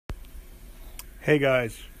Hey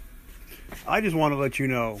guys, I just want to let you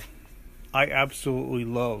know I absolutely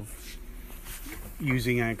love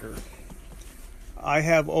using Anchor. I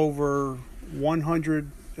have over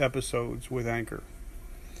 100 episodes with Anchor.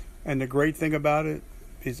 And the great thing about it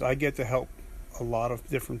is I get to help a lot of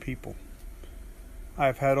different people.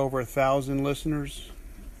 I've had over 1,000 listeners,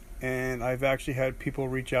 and I've actually had people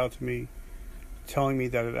reach out to me telling me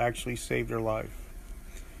that it actually saved their life.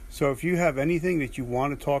 So if you have anything that you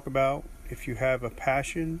want to talk about, if you have a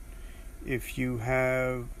passion, if you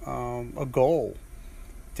have a goal,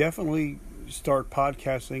 definitely start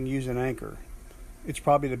podcasting using Anchor. It's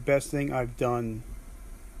probably the best thing I've done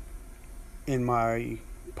in my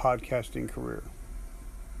podcasting career.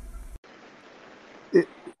 It,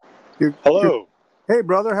 you're, Hello. hey,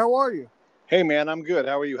 brother, how are you? Hey, man, I'm good.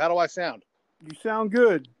 How are you? How do I sound? You sound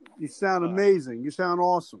good. You sound All right. amazing. You sound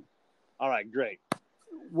awesome. All right, great.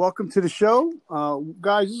 Welcome to the show.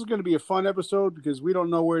 Guys, this is going to be a fun episode because we don't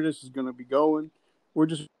know where this is going to be going. We're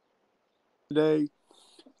just today.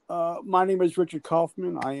 My name is Richard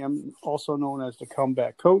Kaufman. I am also known as the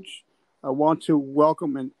Comeback Coach. I want to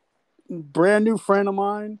welcome a brand new friend of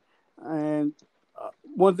mine. And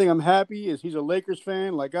one thing I'm happy is he's a Lakers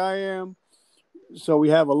fan like I am. So we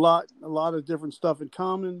have a lot of different stuff in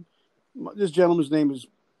common. This gentleman's name is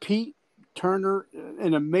Pete Turner,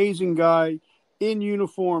 an amazing guy, in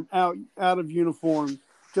uniform, out of uniform,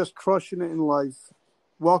 just crushing it in life.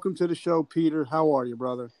 Welcome to the show, Peter. How are you,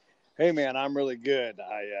 brother? Hey, man, I'm really good.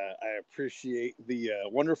 I appreciate the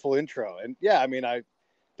wonderful intro. And yeah, I mean, I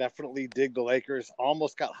definitely dig the Lakers.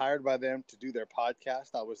 Almost got hired by them to do their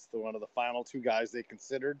podcast. I was one of the final two guys they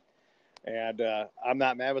considered. And I'm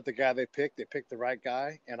not mad with the guy they picked. They picked the right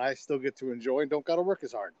guy, and I still get to enjoy and don't got to work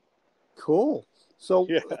as hard. Cool. So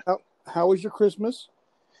Yeah, how was your Christmas?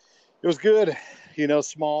 it was good.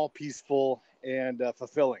 Small, peaceful, and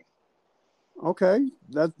fulfilling. Okay,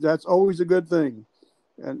 that's always a good thing.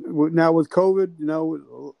 And now with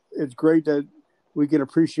COVID, it's great that we can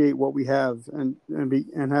appreciate what we have and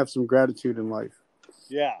have some gratitude in life.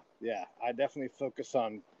 Yeah. I definitely focus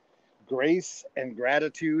on grace and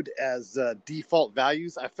gratitude as default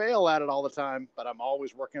values. I fail at it all the time, but I'm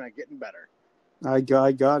always working on getting better. I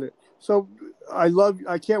got it. So I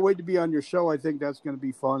can't wait to be on your show. I think that's going to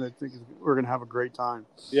be fun. I think we're going to have a great time.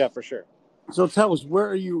 Yeah, for sure. So tell us, where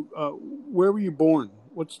were you born?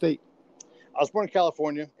 What state? I was born in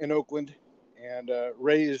California, in Oakland, and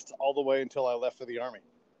raised all the way until I left for the Army.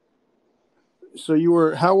 So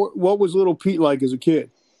what was little Pete like as a kid?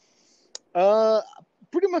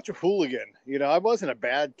 Pretty much a hooligan. I wasn't a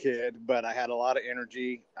bad kid, but I had a lot of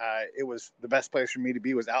energy. It was the best place for me to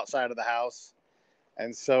be was outside of the house.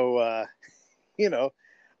 And so, I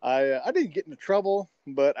didn't get into trouble,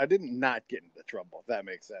 but I didn't not get into trouble, if that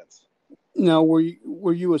makes sense. Now, were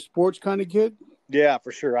you a sports kind of kid? Yeah,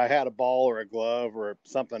 for sure. I had a ball or a glove or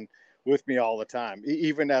something with me all the time.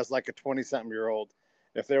 Even as like a 20-something-year-old,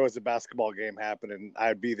 if there was a basketball game happening,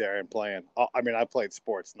 I'd be there and playing. I mean, I played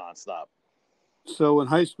sports nonstop. So in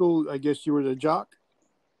high school, I guess you were the jock?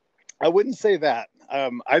 I wouldn't say that.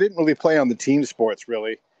 I didn't really play on the team sports,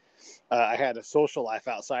 really. I had a social life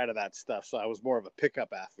outside of that stuff, so I was more of a pickup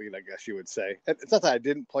athlete, I guess you would say. It's not that I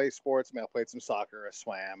didn't play sports. I mean, I played some soccer, I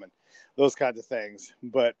swam, and those kinds of things.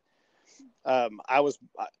 But I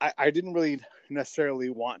didn't really necessarily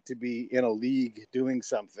want to be in a league doing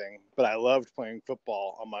something, but I loved playing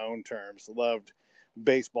football on my own terms, loved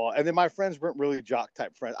baseball. And then my friends weren't really jock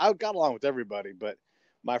type friends. I got along with everybody, but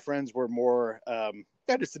my friends were more,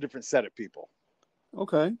 just a different set of people.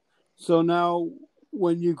 Okay. So now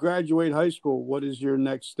when you graduate high school, what is your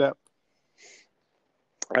next step?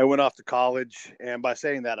 I went off to college, and by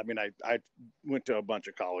saying that, I mean I went to a bunch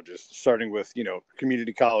of colleges, starting with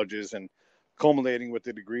community colleges and culminating with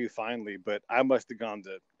a degree finally. But I must have gone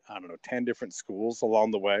to 10 different schools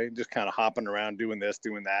along the way, just kind of hopping around, doing this,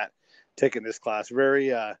 doing that, taking this class.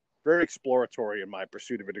 Very very exploratory in my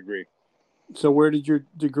pursuit of a degree. So where did your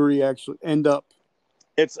degree actually end up?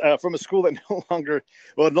 It's from a school that no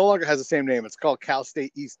longer has the same name. It's called Cal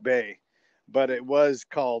State East Bay. But it was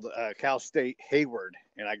called Cal State Hayward,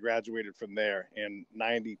 and I graduated from there in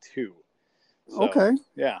 '92. So, okay.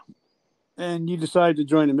 Yeah. And you decided to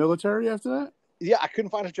join the military after that? Yeah, I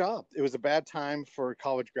couldn't find a job. It was a bad time for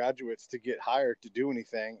college graduates to get hired to do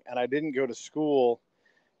anything, and I didn't go to school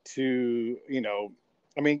to,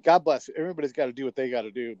 I mean, God bless. Everybody's got to do what they got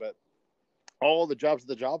to do, but all the jobs at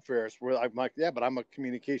the job fairs were I'm like, yeah, but I'm a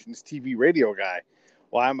communications TV radio guy.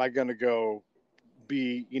 Why am I going to go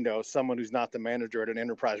be someone who's not the manager at an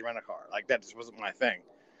enterprise rent-a-car? Like, that just wasn't my thing.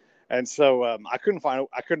 And so I couldn't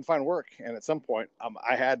find work, and at some point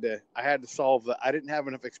I had to solve that. I didn't have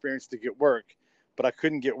enough experience to get work, but I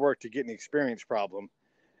couldn't get work to get an experience problem.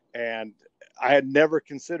 And I had never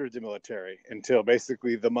considered the military until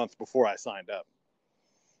basically the month before I signed up.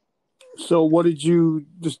 So what did you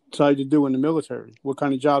decide to do in the military? What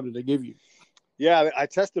kind of job did they give you? Yeah, I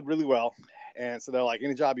tested really well. And so they're like,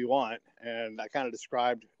 any job you want. And I kind of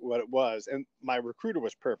described what it was. And my recruiter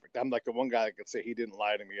was perfect. I'm like the one guy that could say he didn't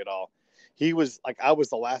lie to me at all. He was like, I was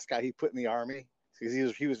the last guy he put in the Army because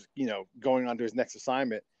he was, going on to his next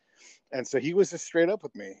assignment. And so he was just straight up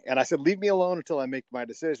with me. And I said, leave me alone until I make my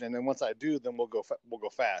decision. And then once I do, then we'll go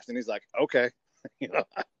fast. And he's like, okay,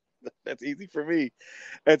 that's easy for me.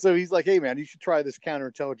 And so he's like, hey man, you should try this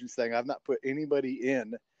counterintelligence thing. I've not put anybody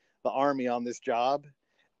in the Army on this job,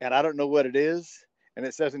 and I don't know what it is. And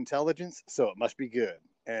it says intelligence, so it must be good.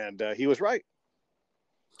 And he was right.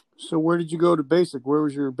 So where did you go to basic? Where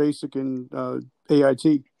was your basic in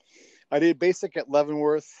AIT? I did basic at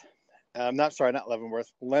Leavenworth. Not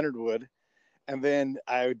Leavenworth, Leonard Wood. And then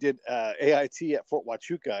I did AIT at Fort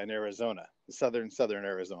Huachuca in Arizona, southern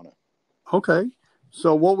Arizona. Okay.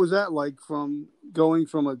 So what was that like from going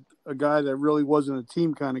from a guy that really wasn't a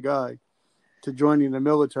team kind of guy to joining the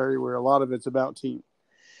military where a lot of it's about team?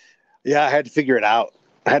 Yeah, I had to figure it out.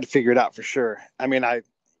 For sure. I mean, I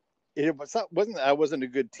wasn't a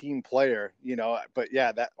good team player, but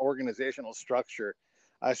yeah, that organizational structure,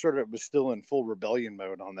 I sort of was still in full rebellion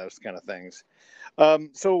mode on those kind of things.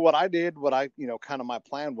 So what I did, kind of my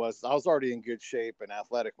plan was, I was already in good shape and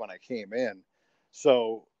athletic when I came in.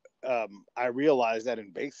 So I realized that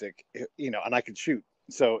in basic, and I could shoot.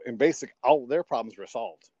 So in basic, all their problems were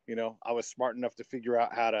solved. I was smart enough to figure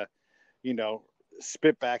out how to,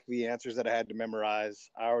 spit back the answers that I had to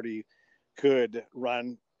memorize. I already could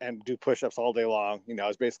run and do push-ups all day long. I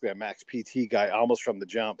was basically a max PT guy almost from the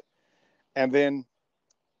jump. And then,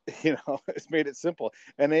 it's made it simple.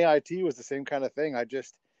 And AIT was the same kind of thing.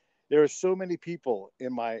 There were so many people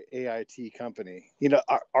in my AIT company.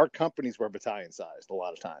 Our companies were battalion sized a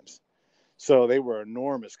lot of times. So they were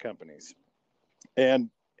enormous companies. And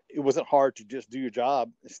it wasn't hard to just do your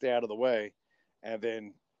job and stay out of the way. And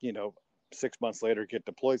then, 6 months later, get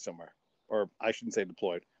deployed somewhere. Or I shouldn't say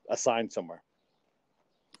deployed, assigned somewhere.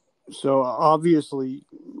 So obviously,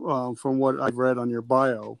 from what I've read on your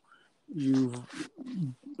bio, you've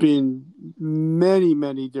been many,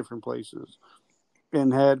 many different places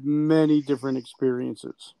and had many different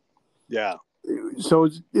experiences. Yeah. So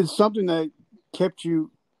it's something that kept you,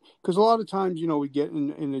 because a lot of times, we get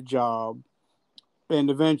in a job and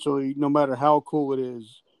eventually, no matter how cool it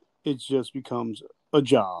is, it just becomes a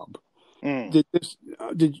job. Did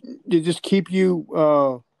this keep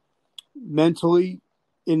you mentally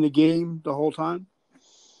in the game the whole time?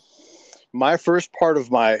 My first part of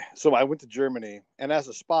so I went to Germany, and as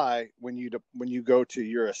a spy, when you go to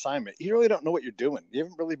your assignment, you really don't know what you're doing. You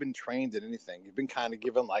haven't really been trained in anything. You've been kind of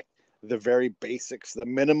given like the very basics, the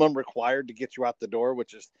minimum required to get you out the door,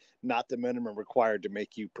 which is not the minimum required to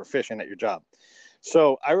make you proficient at your job.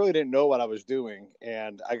 So I really didn't know what I was doing.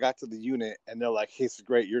 And I got to the unit and they're like, hey, this is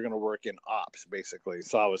great. You're going to work in ops, basically.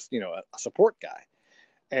 So I was, a support guy.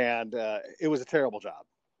 And it was a terrible job.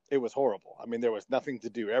 It was horrible. I mean, there was nothing to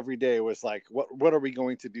do. Every day was like, what are we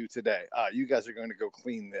going to do today? You guys are going to go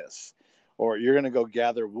clean this. Or you're going to go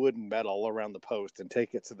gather wood and metal around the post and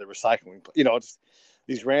take it to the recycling. Just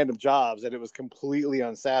these random jobs that it was completely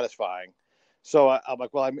unsatisfying. So I'm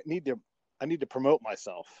like, well, I need to promote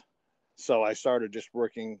myself. So I started just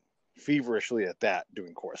working feverishly at that,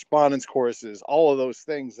 doing correspondence courses, all of those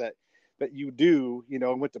things that you do,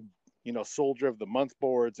 and went to, Soldier of the Month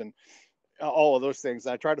boards and all of those things.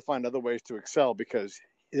 I tried to find other ways to excel because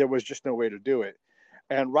there was just no way to do it.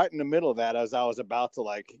 And right in the middle of that, as I was about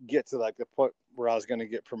to get to the point where I was going to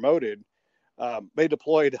get promoted, they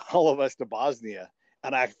deployed all of us to Bosnia,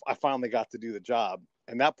 and I finally got to do the job,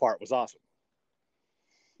 and that part was awesome.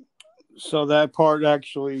 So that part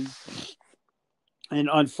actually, and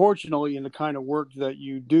unfortunately, in the kind of work that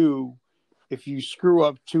you do, if you screw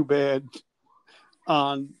up too bad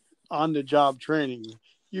on the job training,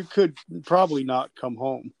 you could probably not come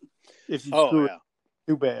home if you screw it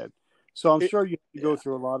too bad. So I'm sure you have to go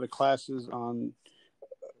through a lot of classes on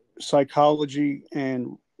psychology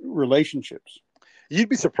and relationships. You'd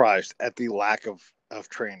be surprised at the lack of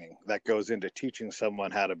training that goes into teaching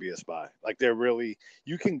someone how to be a spy. Like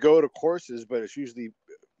you can go to courses, but it's usually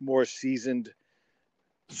more seasoned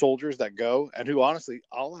soldiers that go and who honestly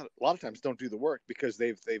a lot of times don't do the work because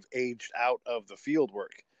they've aged out of the field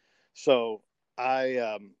work. So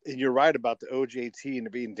and you're right about the OJT and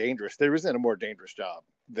being dangerous. There isn't a more dangerous job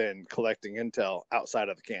than collecting intel outside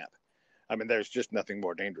of the camp. I mean, there's just nothing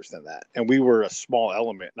more dangerous than that. And we were a small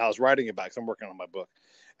element. And I was writing it back because I'm working on my book.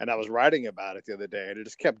 And I was writing about it the other day, and it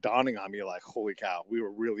just kept dawning on me like, holy cow, we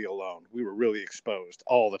were really alone. We were really exposed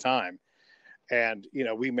all the time. And,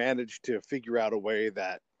 we managed to figure out a way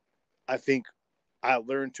that I think I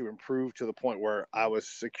learned to improve to the point where I was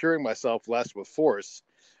securing myself less with force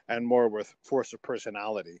and more with force of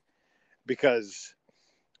personality. Because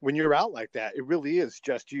when you're out like that, it really is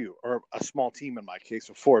just you, or a small team in my case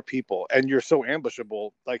of 4 people, and you're so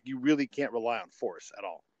ambushable, like you really can't rely on force at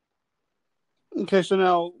all. Okay, so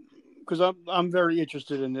now, because I'm very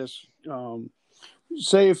interested in this.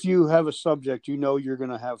 Say if you have a subject you're going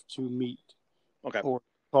to have to meet or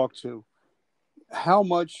talk to, how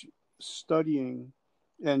much studying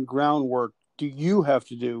and groundwork do you have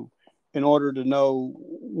to do in order to know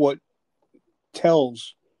what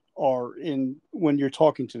tells are in when you're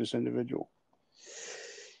talking to this individual?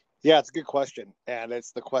 Yeah, it's a good question. And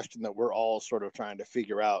it's the question that we're all sort of trying to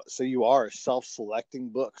figure out. So you are self-selecting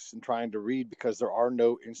books and trying to read because there are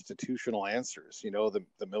no institutional answers.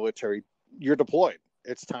 The military, you're deployed.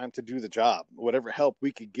 It's time to do the job. Whatever help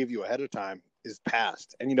we could give you ahead of time is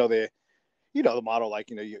past. And the model,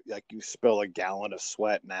 like, you spill a gallon of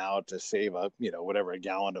sweat now to save a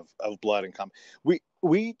gallon of blood and come.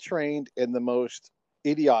 We trained in the most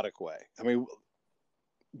idiotic way. I mean,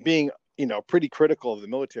 being pretty critical of the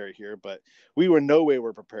military here, but we were no way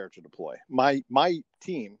were prepared to deploy. My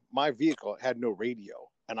team, my vehicle had no radio,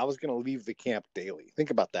 and I was going to leave the camp daily.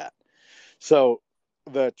 Think about that. So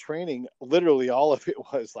the training, literally all of it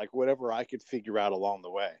was like whatever I could figure out along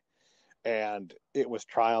the way. And it was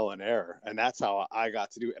trial and error. And that's how I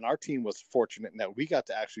got to do it. And our team was fortunate in that we got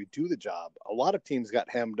to actually do the job. A lot of teams got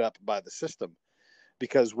hemmed up by the system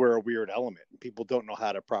because we're a weird element. People don't know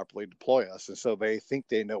how to properly deploy us. And so they think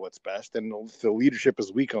they know what's best. And if the leadership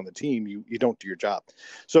is weak on the team, you don't do your job.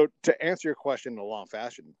 So to answer your question in a long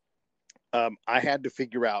fashion, I had to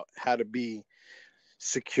figure out how to be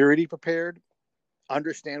security prepared,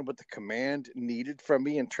 understand what the command needed from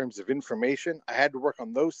me in terms of information. I had to work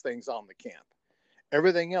on those things on the camp.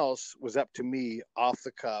 Everything else was up to me off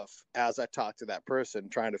the cuff as I talked to that person,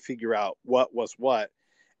 trying to figure out what was what.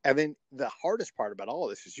 And then the hardest part about all of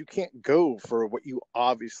this is you can't go for what you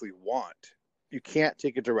obviously want. You can't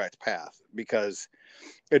take a direct path because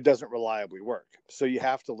it doesn't reliably work. So you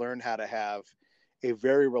have to learn how to have a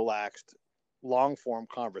very relaxed, long form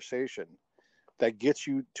conversation that gets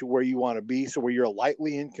you to where you want to be. So where you're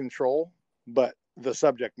lightly in control, but the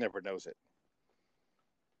subject never knows it.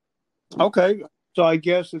 Okay. So I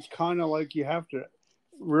guess it's kind of like you have to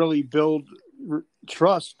really build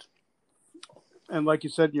trust. And like you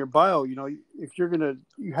said in your bio, if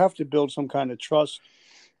you have to build some kind of trust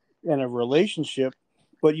and a relationship,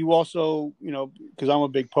 but you also, because I'm a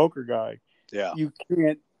big poker guy, you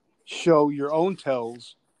can't show your own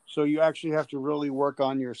tells. So you actually have to really work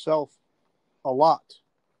on yourself a lot.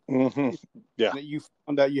 Mm-hmm. Yeah. That you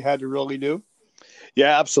found that you had to really do.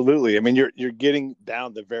 Yeah, absolutely. I mean, you're getting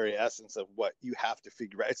down the very essence of what you have to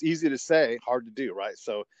figure out. It's easy to say, hard to do, right?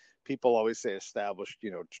 So people always say establish,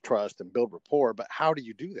 trust and build rapport, but how do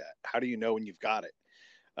you do that? How do you know when you've got it?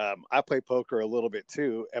 I play poker a little bit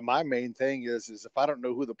too, and my main thing is if I don't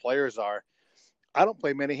know who the players are, I don't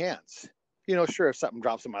play many hands. Sure, if something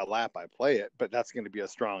drops in my lap, I play it, but that's going to be a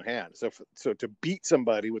strong hand. So to beat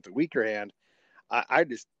somebody with a weaker hand, I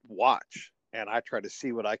just watch and I try to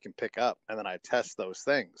see what I can pick up, and then I test those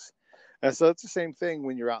things. And so it's the same thing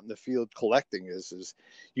when you're out in the field collecting is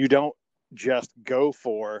you don't just go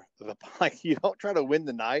for you don't try to win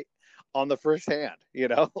the night on the first hand,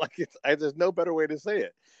 there's no better way to say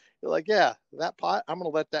it. You're like, yeah, that pot, I'm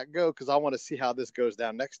going to let that go because I want to see how this goes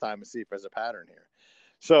down next time and see if there's a pattern here.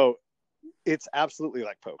 So it's absolutely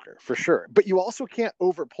like poker for sure. But you also can't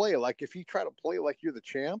overplay. Like if you try to play like you're the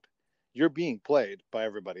champ, you're being played by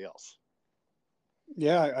everybody else.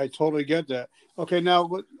 Yeah, I totally get that. Okay, now,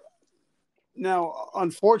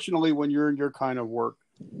 unfortunately, when you're in your kind of work,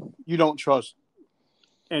 you don't trust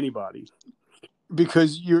anybody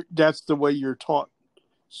because that's the way you're taught.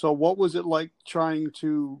 So what was it like trying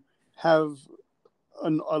to have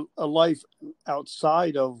a life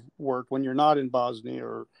outside of work when you're not in Bosnia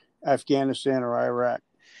or Afghanistan or Iraq?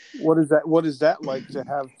 What is that like to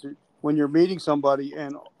have to when you're meeting somebody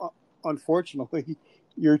and unfortunately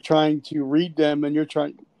you're trying to read them and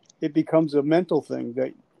it becomes a mental thing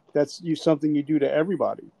that's something you do to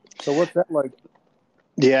everybody. So what's that like?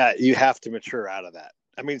 Yeah, you have to mature out of that.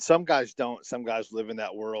 I mean, some guys don't. Some guys live in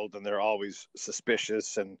that world and they're always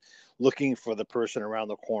suspicious and looking for the person around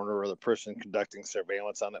the corner or the person conducting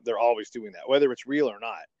surveillance on it. They're always doing that, whether it's real or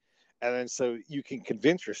not. And then so you can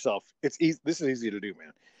convince yourself this is easy to do,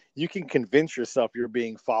 man. You can convince yourself you're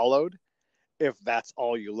being followed if that's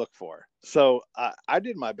all you look for. So I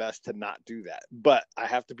did my best to not do that. But I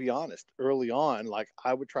have to be honest, early on, like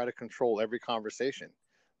I would try to control every conversation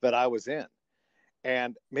that I was in.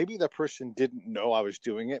 And maybe the person didn't know I was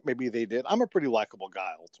doing it. Maybe they did. I'm a pretty likable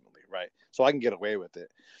guy ultimately, right? So I can get away with it.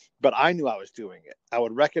 But I knew I was doing it. I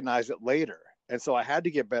would recognize it later. And so I had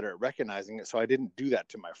to get better at recognizing it so I didn't do that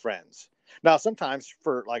to my friends. Now, sometimes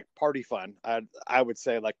for like party fun, I would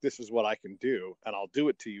say like, this is what I can do, and I'll do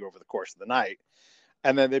it to you over the course of the night.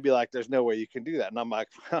 And then they'd be like, there's no way you can do that. And I'm like,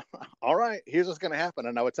 all right, here's what's going to happen.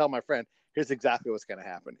 And I would tell my friend, here's exactly what's going to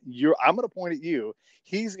happen. I'm going to point at you.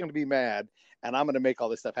 He's going to be mad, and I'm going to make all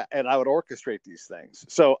this stuff happen. And I would orchestrate these things.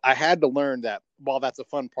 So I had to learn that while that's a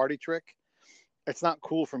fun party trick, it's not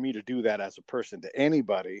cool for me to do that as a person to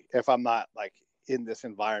anybody if I'm not like in this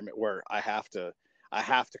environment where I have to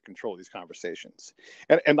control these conversations.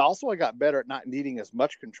 And also I got better at not needing as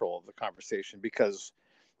much control of the conversation because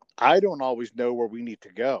I don't always know where we need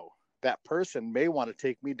to go. That person may want to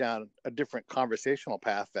take me down a different conversational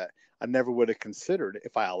path that I never would have considered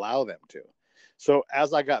if I allow them to. So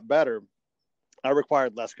as I got better, I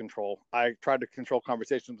required less control. I tried to control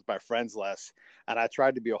conversations with my friends less, and I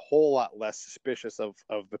tried to be a whole lot less suspicious of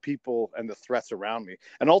the people and the threats around me.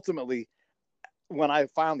 And ultimately, when I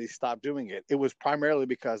finally stopped doing it, it was primarily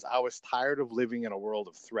because I was tired of living in a world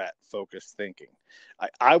of threat-focused thinking.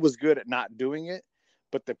 I was good at not doing it,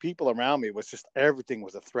 but the people around me was just, everything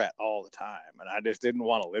was a threat all the time. And I just didn't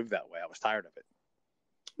want to live that way. I was tired of it.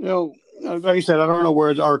 You know, like you said, I don't know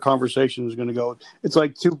where our conversation is going to go. It's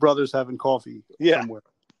like two brothers having coffee somewhere.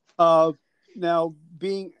 Now,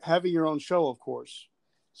 having your own show, of course,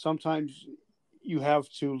 sometimes you have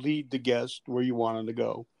to lead the guest where you want them to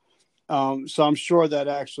go. So I'm sure that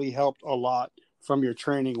actually helped a lot from your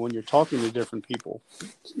training when you're talking to different people.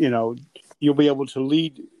 You know, you'll be able to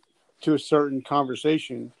lead to a certain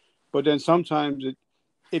conversation, but then sometimes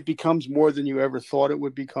it becomes more than you ever thought it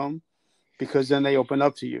would become, because then they open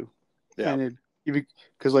up to you. Yeah. And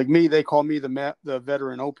because like me, they call me the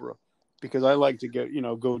veteran Oprah, because I like to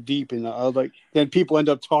go deep, and then people end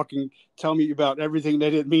up tell me about everything they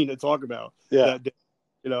didn't mean to talk about that day,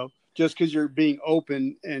 just because you're being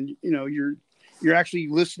open, and you're actually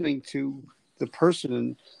listening to the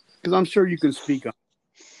person, because I'm sure you can speak on.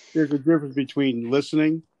 There's a difference between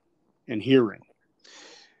listening and hearing.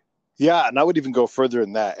 Yeah, and I would even go further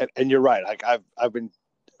than that. And you're right. Like I've been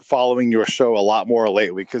following your show a lot more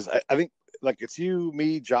lately, because I think like it's you,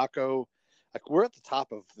 me, Jocko. Like we're at the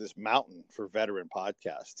top of this mountain for veteran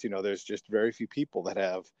podcasts. There's just very few people that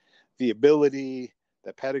have the ability,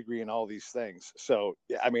 the pedigree, and all these things. So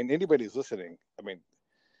yeah, I mean, anybody who's listening, I mean,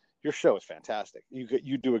 your show is fantastic.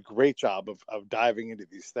 You do a great job of diving into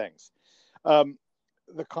these things.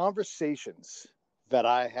 The conversations that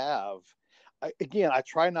I have, I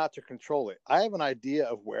try not to control it. I have an idea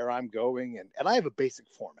of where I'm going, and I have a basic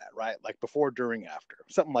format, right? Like before, during, after,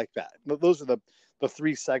 something like that. Those are the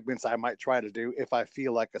three segments I might try to do if I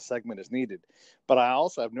feel like a segment is needed. But I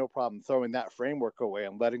also have no problem throwing that framework away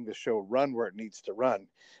and letting the show run where it needs to run.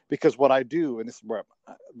 Because what I do, and this is where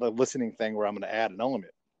the listening thing where I'm going to add an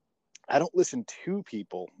element, I don't listen to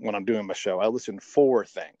people when I'm doing my show. I listen for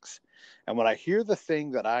things. And when I hear the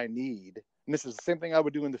thing that I need, and this is the same thing I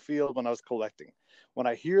would do in the field when I was collecting. When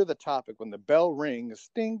I hear the topic, when the bell rings,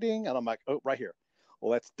 ding, ding, and I'm like, oh, right here.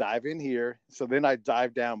 Well, let's dive in here. So then I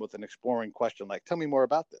dive down with an exploring question, like, tell me more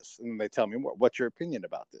about this. And then they tell me more. What's your opinion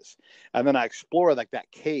about this? And then I explore like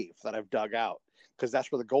that cave that I've dug out, because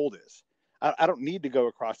that's where the gold is. I don't need to go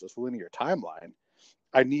across this linear timeline.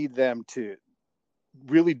 I need them to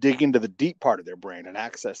really dig into the deep part of their brain and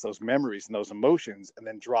access those memories and those emotions, and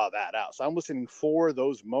then draw that out. So I'm listening for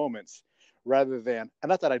those moments rather than, and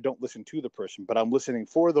not that I don't listen to the person, but I'm listening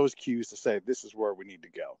for those cues to say, this is where we need to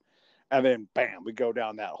go. And then bam, we go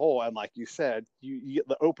down that hole. And like you said, you get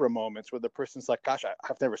the Oprah moments where the person's like, gosh,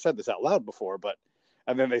 I've never said this out loud before,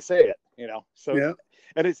 and then they say it, so yeah.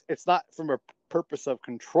 And it's not from a purpose of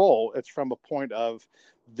control. It's from a point of,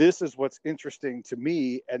 this is what's interesting to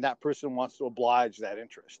me, and that person wants to oblige that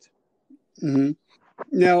interest. Mm-hmm.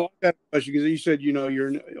 Now, I got a question, because you said, you're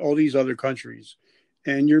in all these other countries,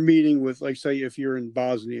 and you're meeting with, like, say, if you're in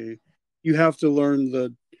Bosnia, you have to learn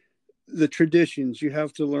the traditions. You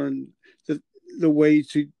have to learn the way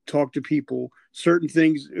to talk to people. Certain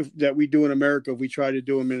things that we do in America, if we try to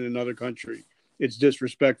do them in another country, it's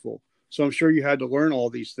disrespectful. So I'm sure you had to learn all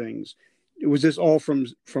these things. Was this all from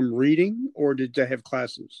reading, or did they have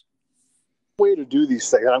classes? Way to do these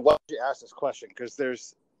things. And I'm glad you asked this question, because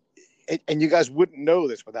and you guys wouldn't know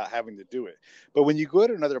this without having to do it. But when you go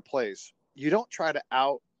to another place, you don't try to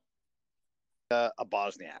out a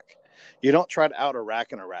Bosniak. You don't try to out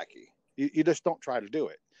Iraq and Iraqi. You just don't try to do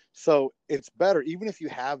it. So it's better, even if you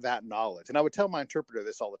have that knowledge. And I would tell my interpreter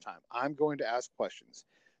this all the time. I'm going to ask questions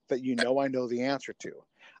that I know the answer to.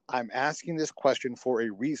 I'm asking this question for a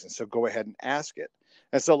reason. So go ahead and ask it.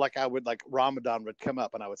 And so like Ramadan would come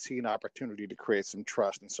up and I would see an opportunity to create some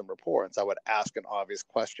trust and some rapport. And so I would ask an obvious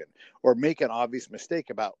question or make an obvious mistake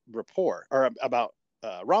about rapport or about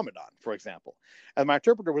Ramadan, for example. And my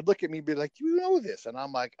interpreter would look at me and be like, you know this. And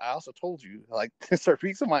I'm like, I also told you, like, there's a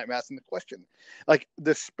reason why I'm asking the question. Like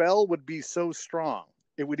the spell would be so strong,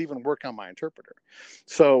 it would even work on my interpreter.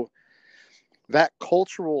 So that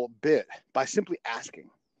cultural bit, by simply asking,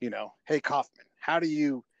 hey, Kaufman, how do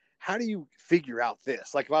you figure out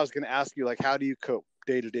this? Like if I was going to ask you, like, how do you cope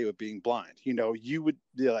day to day with being blind? You would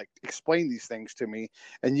like explain these things to me,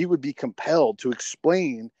 and you would be compelled to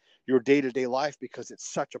explain your day-to-day life because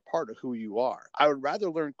it's such a part of who you are. I would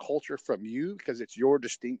rather learn culture from you because it's your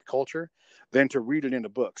distinct culture than to read it in a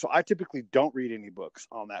book. So I typically don't read any books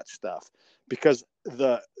on that stuff because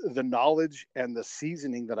the knowledge and the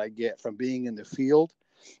seasoning that I get from being in the field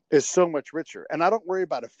is so much richer. And I don't worry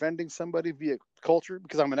about offending somebody via culture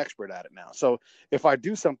because I'm an expert at it now. So if I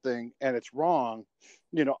do something and it's wrong,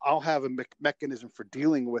 I'll have a mechanism for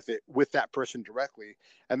dealing with it with that person directly.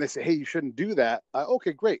 And they say, hey, you shouldn't do that.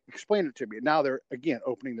 Okay, great. Explain it to me. And now they're, again,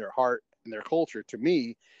 opening their heart and their culture to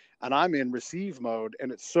me. And I'm in receive mode,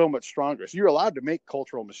 and it's so much stronger. So you're allowed to make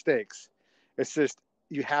cultural mistakes. It's just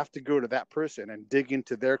you have to go to that person and dig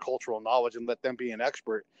into their cultural knowledge and let them be an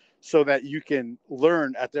expert so that you can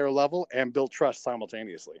learn at their level and build trust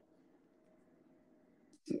simultaneously.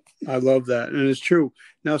 I love that. And it's true.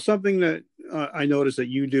 Now, something that I noticed that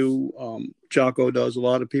you do, Jocko does, a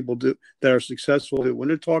lot of people do that are successful when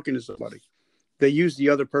they're talking to somebody, they use the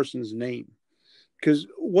other person's name. Because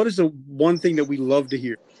what is the one thing that we love to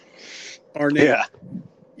hear? Our name.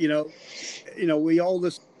 Yeah. We all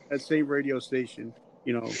listen to that same radio station.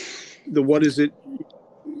 What is it?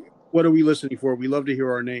 What are we listening for? We love to hear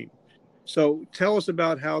our name. So tell us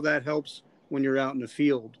about how that helps when you're out in the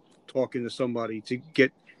field talking to somebody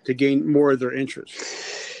to gain more of their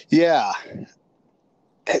interest. Yeah.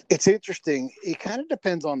 It's interesting. It kind of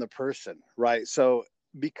depends on the person, right? So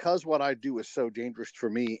because what I do is so dangerous for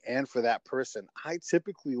me and for that person, I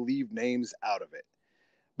typically leave names out of it.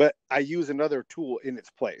 But I use another tool in its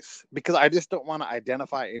place because I just don't want to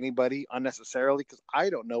identify anybody unnecessarily because I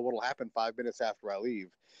don't know what will happen 5 minutes after I leave.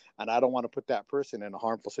 And I don't want to put that person in a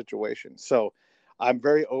harmful situation. So I'm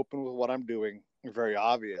very open with what I'm doing, very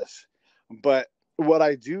obvious. But what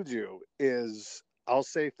I do is I'll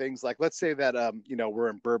say things like, let's say that, we're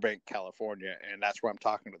in Burbank, California, and that's where I'm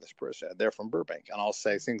talking to this person. They're from Burbank. And I'll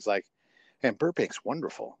say things like, man, Burbank's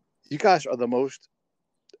wonderful. You guys are the most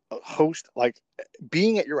host, like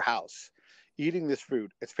being at your house, eating this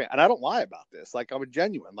food. It's fan. And I don't lie about this. Like I'm a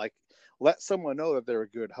genuine, like let someone know that they're a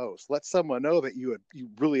good host. Let someone know that you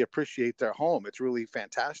really appreciate their home. It's really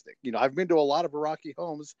fantastic. I've been to a lot of Iraqi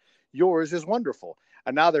homes. Yours is wonderful.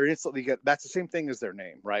 And now they're instantly that's the same thing as their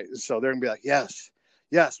name, right? So they're gonna be like, yes,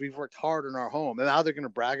 we've worked hard in our home. And now they're going to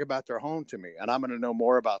brag about their home to me. And I'm going to know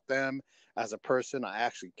more about them as a person. I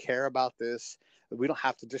actually care about this. We don't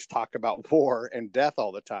have to just talk about war and death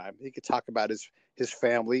all the time. He could talk about his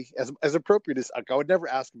family as appropriate as I would never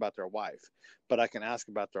ask about their wife, but I can ask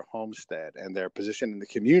about their homestead and their position in the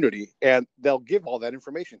community. And they'll give all that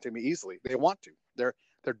information to me easily. They want to. They're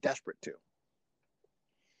desperate to.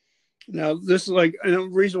 Now, this is like, and the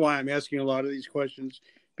reason why I'm asking a lot of these questions,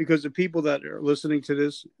 because the people that are listening to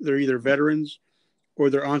this, they're either veterans or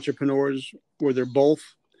they're entrepreneurs or they're both.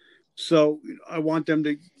 So I want them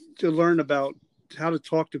to learn about how to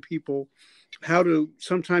talk to people,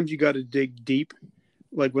 sometimes you got to dig deep.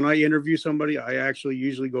 Like when I interview somebody, I actually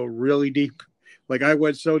usually go really deep. Like I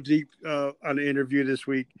went so deep on an interview this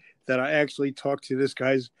week that I actually talked to this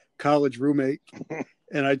guy's college roommate.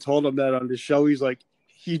 And I told him that on the show. He's like,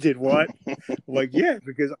 you did what? I'm like, yeah,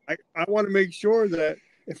 because I want to make sure that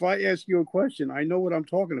if I ask you a question, I know what I'm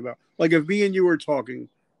talking about. Like if me and you were talking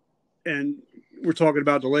and we're talking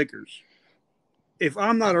about the Lakers, if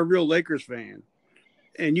I'm not a real Lakers fan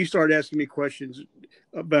and you start asking me questions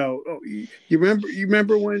about, you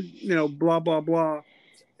remember when, blah, blah, blah.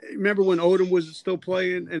 Remember when Odom was still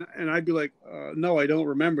playing? And I'd be like, no, I don't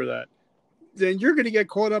remember that. Then you're going to get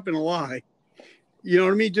caught up in a lie. You know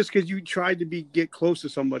what I mean? Just because you tried to get close to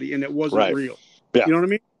somebody and it wasn't real. Yeah. You know what I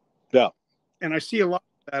mean? Yeah. And I see a lot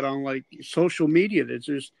of that on like social media.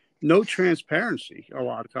 There's no transparency a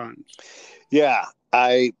lot of times. Yeah,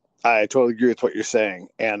 I totally agree with what you're saying.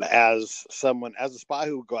 And as a spy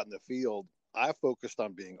who would go out in the field, I focused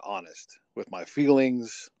on being honest with my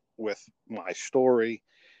feelings, with my story.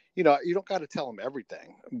 You don't got to tell them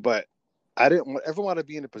everything, but I didn't ever want to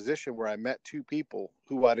be in a position where I met two people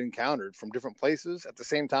who I'd encountered from different places at the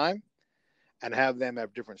same time and have them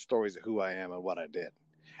have different stories of who I am and what I did.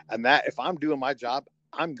 And that if I'm doing my job,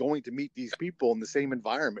 I'm going to meet these people in the same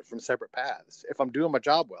environment from separate paths. If I'm doing my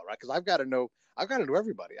job well, right? Because I've got to know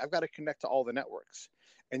everybody. I've got to connect to all the networks.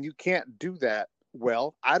 And you can't do that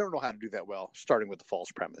well. I don't know how to do that well, starting with the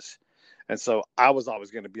false premise. And so I was always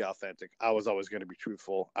going to be authentic. I was always going to be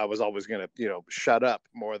truthful. I was always going to, shut up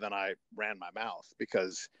more than I ran my mouth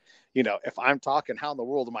because, if I'm talking, how in the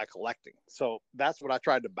world am I collecting? So that's what I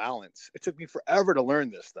tried to balance. It took me forever to learn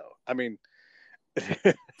this, though. I mean,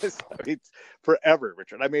 it's forever,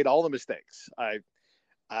 Richard. I made all the mistakes.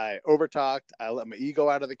 I overtalked. I let my ego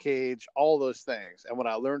out of the cage, all those things. And when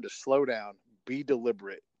I learned to slow down, be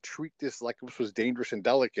deliberate, treat this like this was dangerous and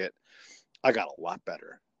delicate, I got a lot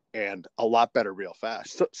better. And a lot better real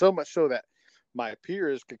fast. So much so that my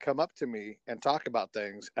peers could come up to me and talk about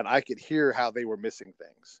things, and I could hear how they were missing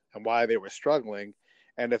things and why they were struggling.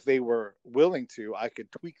 And if they were willing to, I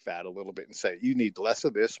could tweak that a little bit and say, you need less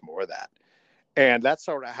of this, more of that. And that's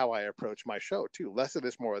sort of how I approach my show, too. Less of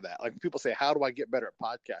this, more of that. Like people say, how do I get better at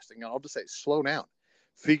podcasting? And I'll just say, slow down.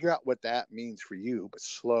 Figure out what that means for you, but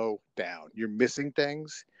slow down. You're missing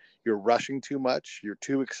things. You're rushing too much. You're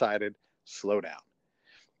too excited. Slow down.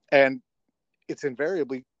 And it's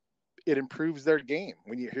invariably, it improves their game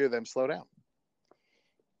when you hear them slow down.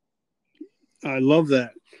 I love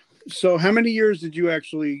that. So how many years did you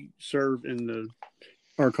actually serve in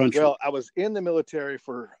our country? Well, I was in the military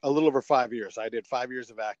for a little over 5 years. I did 5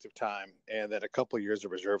 years of active time and then a couple of years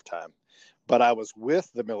of reserve time. But I was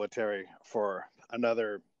with the military for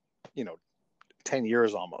another, 10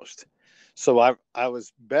 years almost. So I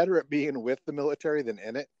was better at being with the military than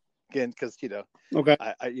in it. Again, because okay,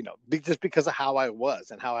 I just because of how I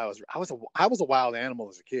was and how I was a wild animal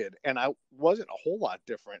as a kid, and I wasn't a whole lot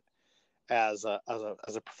different as a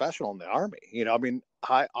professional in the Army.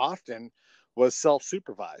 I often was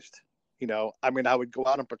self-supervised. I would go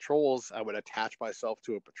out on patrols. I would attach myself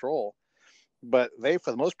to a patrol, but they,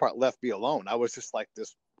 for the most part, left me alone. I was just like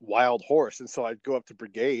this wild horse. And so I'd go up to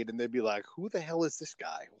brigade and they'd be like, who the hell is this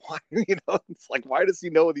guy? Why, it's like, why does he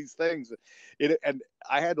know these things? And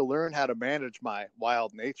I had to learn how to manage my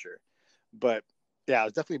wild nature. But yeah, I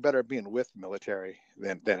was definitely better at being with the military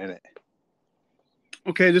than in it.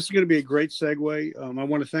 Okay, this is going to be a great segue. I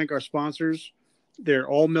want to thank our sponsors. They're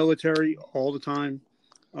all military all the time.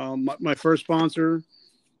 My first sponsor,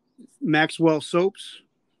 Maxwell Soaps.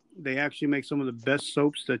 They actually make some of the best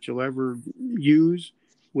soaps that you'll ever use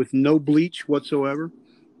with no bleach whatsoever.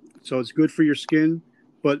 So it's good for your skin.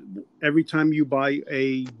 But every time you buy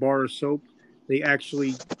a bar of soap, they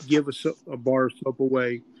actually give a bar of soap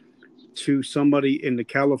away to somebody in the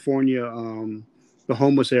California, the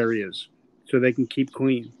homeless areas, so they can keep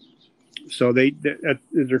clean. So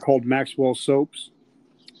they're called Maxwell Soaps.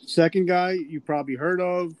 Second guy you probably heard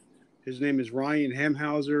of, his name is Ryan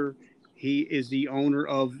Hamhauser. He is the owner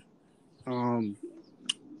of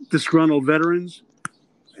Disgruntled Veterans,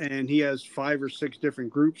 and he has 5 or 6 different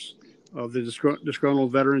groups of the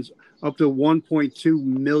disgruntled veterans. Up to 1.2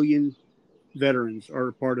 million veterans are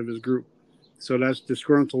a part of his group. So that's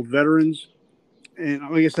Disgruntled Veterans. And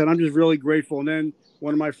like I said, I'm just really grateful. And then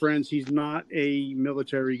one of my friends, he's not a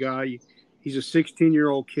military guy. He's a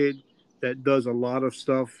 16-year-old kid that does a lot of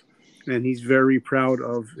stuff, and he's very proud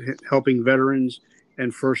of helping veterans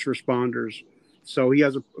and first responders. So he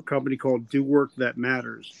has a company called Do Work That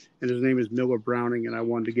Matters, and his name is Miller Browning, and I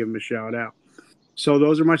wanted to give him a shout out. So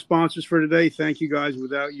those are my sponsors for today. Thank you, guys.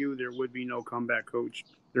 Without you, there would be no Comeback Coach.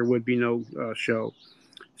 There would be no show.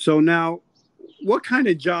 So now, what kind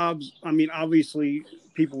of jobs? I mean, obviously,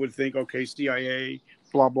 people would think, okay, CIA,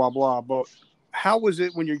 blah, blah, blah. But how was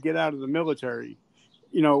it when you get out of the military?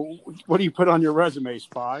 What do you put on your resume,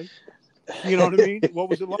 spy? You know what I mean? What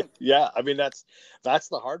was it like? Yeah, I mean, that's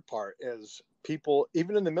the hard part is people,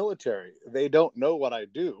 even in the military, they don't know what I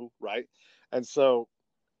do, right? And so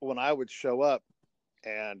when I would show up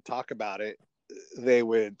and talk about it, they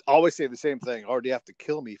would always say the same thing, or do you have to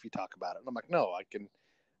kill me if you talk about it? And I'm like, no,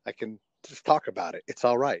 I can just talk about it. It's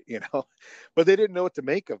all right, but they didn't know what to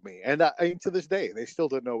make of me. And to this day, they still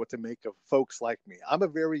don't know what to make of folks like me. I'm a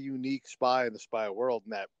very unique spy in the spy world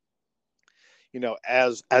in that,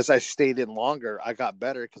 as I stayed in longer, I got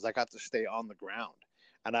better because I got to stay on the ground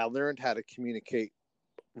and I learned how to communicate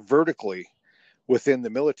vertically within the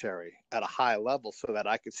military at a high level so that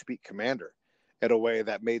I could speak commander in a way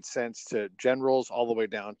that made sense to generals all the way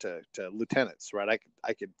down to lieutenants, right?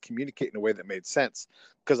 I could communicate in a way that made sense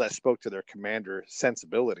because I spoke to their commander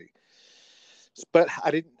sensibility. But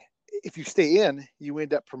if you stay in, you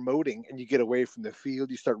end up promoting and you get away from the field.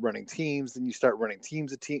 You start running teams, then you start running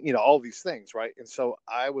teams of team, all these things, right? And so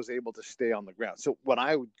I was able to stay on the ground. So when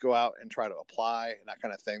I would go out and try to apply and that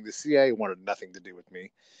kind of thing, the CIA wanted nothing to do with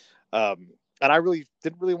me. And I really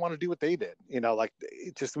didn't want to do what they did.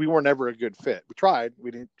 We were never a good fit. We tried,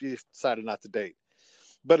 we just decided not to date.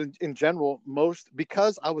 But in general,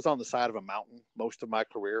 because I was on the side of a mountain most of my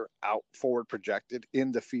career, out forward projected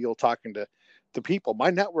in the field, talking to people,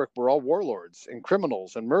 my network were all warlords and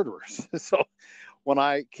criminals and murderers. So when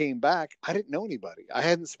I came back, I didn't know anybody. I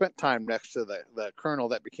hadn't spent time next to the colonel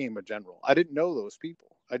that became a general. I didn't know those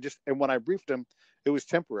people. And when I briefed him, it was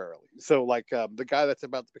temporarily. So the guy that's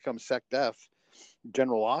about to become SecDef,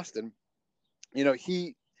 General Austin,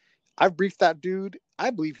 I briefed that dude.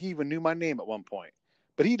 I believe he even knew my name at one point.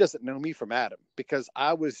 But he doesn't know me from Adam, because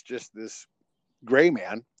I was just this gray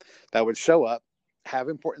man that would show up, have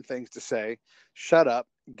important things to say, shut up,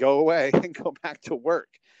 go away, and go back to work.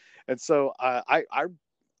 And so I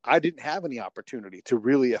didn't have any opportunity to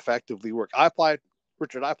really effectively work. I applied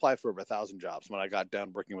for over 1,000 jobs when I got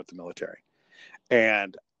done working with the military,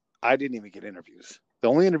 and I didn't even get interviews. The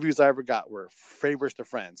only interviews I ever got were favors to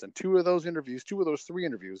friends, and two of those 3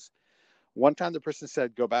 interviews. One time the person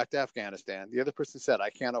said, go back to Afghanistan. The other person said, I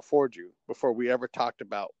can't afford you, before we ever talked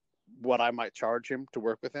about what I might charge him to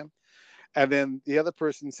work with him. And then the other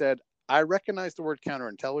person said, I recognize the word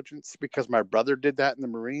counterintelligence because my brother did that in the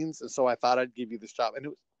Marines. And so I thought I'd give you this job.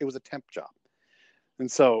 And it was a temp job. And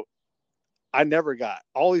so I never got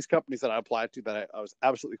all these companies that I applied to that I was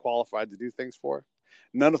absolutely qualified to do things for.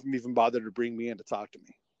 None of them even bothered to bring me in to talk to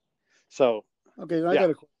me. So, okay, I got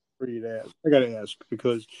a question for you to ask. I got to ask,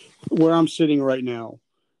 because where I'm sitting right now,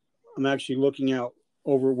 I'm actually looking out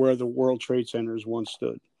over where the World Trade Centers once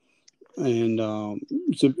stood. And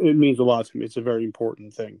it means a lot to me. It's a very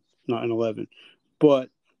important thing, 9/11. But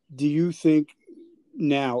do you think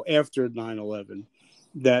now, after 9/11,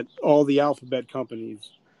 that all the alphabet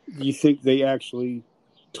companies, do you think they actually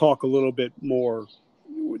talk a little bit more,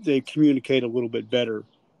 they communicate a little bit better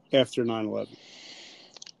after 9/11?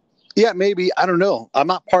 Yeah, maybe. I don't know. I'm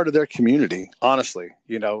not part of their community, honestly.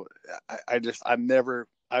 I've never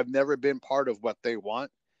been part of what they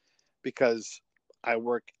want, because I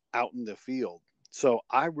work out in the field. So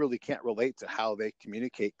I really can't relate to how they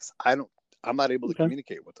communicate, 'cause I'm not able to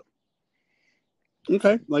communicate with them.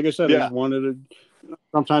 Okay. Like I said, I just wanted to,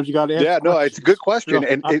 sometimes you got to ask. Yeah, no, it's a good question.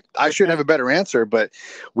 And I should have a better answer, but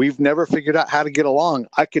we've never figured out how to get along.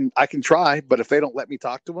 I can try, but if they don't let me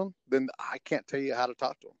talk to them, then I can't tell you how to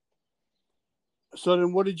talk to them. So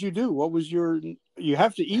then what did you do? What was you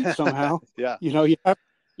have to eat somehow. Yeah. You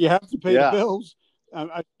have to pay the bills.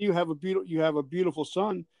 You have a beautiful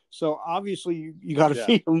son. So obviously you got to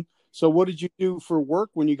feed him. So what did you do for work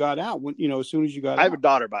when you got out? As soon as you got out? I have a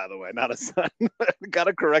daughter, by the way, not a son. Got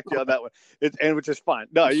to correct you on that one. Which is fine.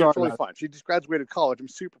 No, you're totally fine. She just graduated college. I'm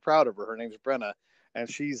super proud of her. Her name's Brenna, and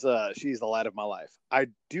she's the light of my life. I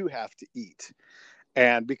do have to eat.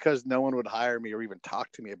 And because no one would hire me or even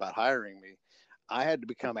talk to me about hiring me, I had to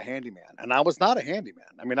become a handyman. And I was not a handyman.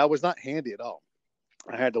 I mean, I was not handy at all.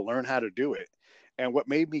 I had to learn how to do it. And what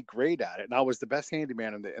made me great at it, and I was the best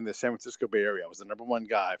handyman in the San Francisco Bay Area. I was the #1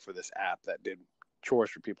 guy for this app that did chores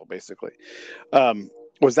for people, basically,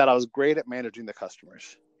 was that I was great at managing the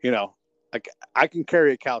customers. I can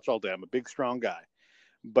carry a couch all day. I'm a big, strong guy.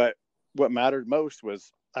 But what mattered most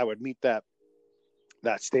was I would meet that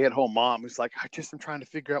stay-at-home mom who's like, I'm trying to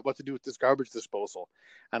figure out what to do with this garbage disposal.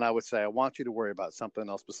 And I would say, I want you to worry about something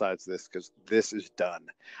else besides this, because this is done.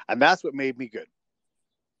 And that's what made me good.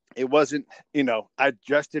 It wasn't, I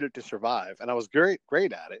just did it to survive, and I was great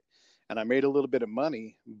at it, and I made a little bit of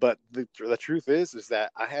money. But the truth is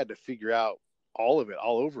that I had to figure out all of it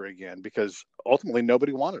all over again, because ultimately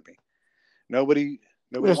nobody wanted me. Nobody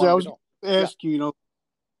yes, wanted I was me. going to ask you,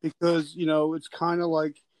 because, it's kind of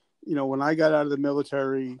like, when I got out of the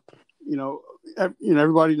military,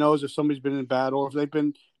 everybody knows if somebody's been in battle, if they've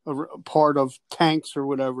been a part of tanks or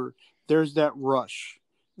whatever, there's that rush.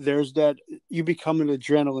 There's that you become an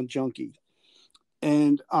adrenaline junkie.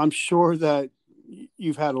 And I'm sure that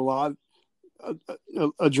you've had a lot of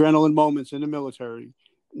adrenaline moments in the military.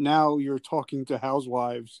 Now you're talking to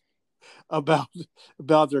housewives about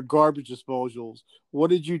their garbage disposals. What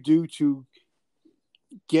did you do to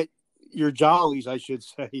get your jollies, I should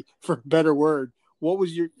say, for a better word? What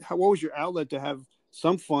was your outlet to have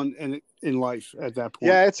some fun in life at that point?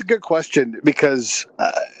 Yeah, it's a good question, because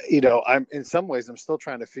I'm in some ways I'm still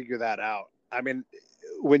trying to figure that out. I mean,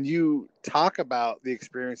 when you talk about the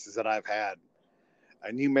experiences that I've had,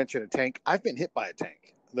 and you mentioned a tank, I've been hit by a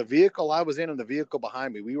tank. The vehicle I was in and the vehicle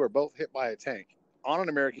behind me, we were both hit by a tank. on an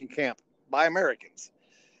American camp by Americans.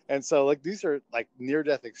 And so like these are like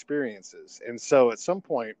near-death experiences. And so at some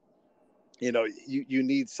point, you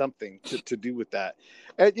need something to do with that.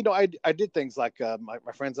 And, I did things like my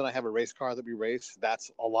friends and I have a race car that we race. That's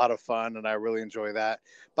a lot of fun, and I really enjoy that.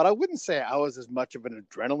 But I wouldn't say I was as much of an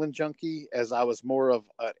adrenaline junkie as I was more of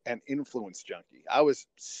an influence junkie. I was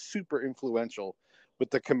super influential with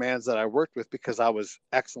the commands that I worked with because I was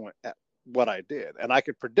excellent at what I did. And I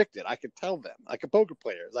could predict it. I could tell them, like a poker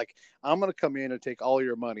player, like, I'm going to come in and take all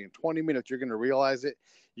your money. In 20 minutes, you're going to realize it.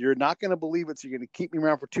 You're not going to believe it. So you're going to keep me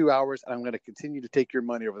around for 2 hours, and I'm going to continue to take your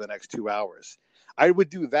money over the next 2 hours. I would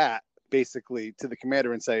do that basically to the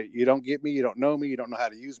commander and say, you don't get me, you don't know me, you don't know how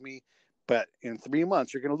to use me. But in 3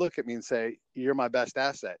 months, you're going to look at me and say, you're my best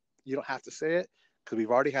asset. You don't have to say it because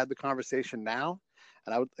we've already had the conversation now.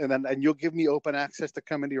 And you'll give me open access to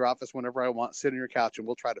come into your office whenever I want, sit on your couch, and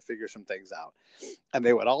we'll try to figure some things out. And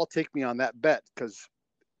they would all take me on that bet because,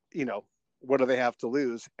 what do they have to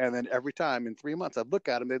lose? And then every time in 3 months, I'd look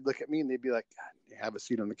at them, they'd look at me and they'd be like, you have a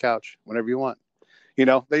seat on the couch whenever you want.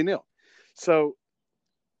 They knew. So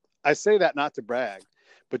I say that not to brag,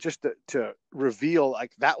 but just to reveal,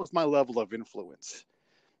 like, that was my level of influence.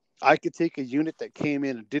 I could take a unit that came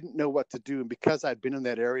in and didn't know what to do. And because I'd been in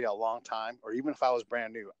that area a long time, or even if I was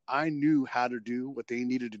brand new, I knew how to do what they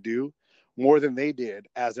needed to do more than they did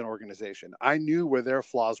as an organization. I knew where their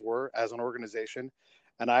flaws were as an organization.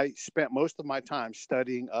 And I spent most of my time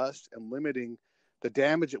studying us and limiting the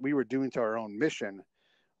damage that we were doing to our own mission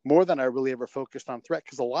more than I really ever focused on threat.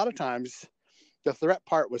 Because a lot of times the threat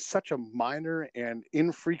part was such a minor and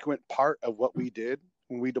infrequent part of what we did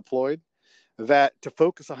when we deployed, that to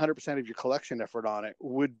focus 100% of your collection effort on it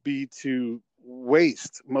would be to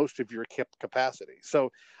waste most of your capacity.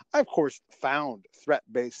 So I, of course, found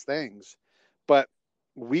threat-based things, but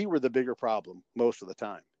we were the bigger problem most of the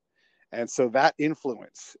time. And so that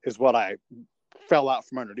influence is what I fell out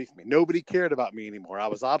from underneath me. Nobody cared about me anymore. I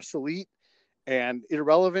was obsolete and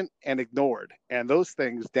irrelevant and ignored. And those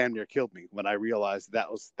things damn near killed me when I realized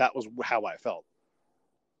that was how I felt.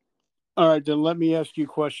 All right, then let me ask you a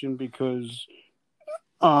question, because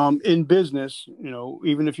in business,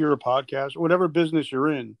 even if you're a podcast, whatever business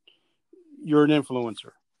you're in, you're an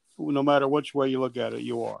influencer. No matter which way you look at it,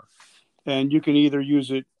 you are. And you can either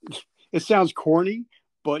use it, it sounds corny,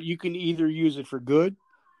 but you can either use it for good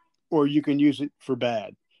or you can use it for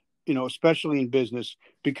bad, especially in business,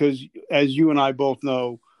 because as you and I both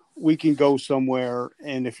know, we can go somewhere,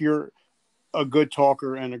 and if you're a good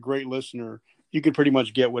talker and a great listener, you can pretty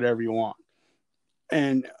much get whatever you want.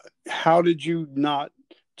 And how did you not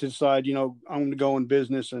decide, I'm going to go in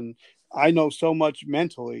business, and I know so much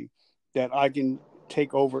mentally that I can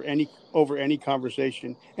take over any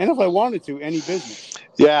conversation, and if I wanted to, any business.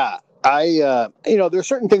 Yeah, there's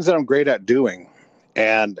certain things that I'm great at doing,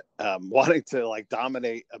 and wanting to like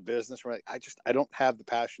dominate a business, right? I don't have the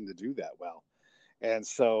passion to do that well. And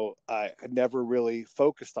so I never really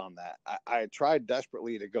focused on that. I tried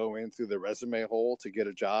desperately to go in through the resume hole to get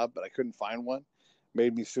a job, but I couldn't find one.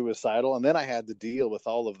 Made me suicidal. And then I had to deal with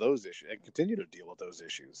all of those issues and continue to deal with those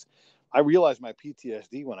issues. I realized my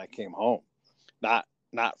PTSD when I came home, not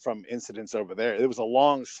from incidents over there. It was a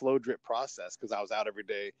long, slow drip process because I was out every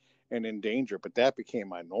day and in danger, but that became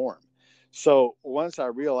my norm. So once I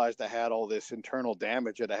realized I had all this internal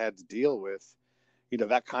damage that I had to deal with,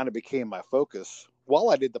 that kind of became my focus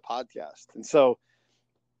while I did the podcast. And so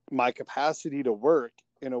my capacity to work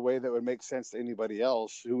in a way that would make sense to anybody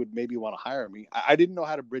else who would maybe want to hire me, I didn't know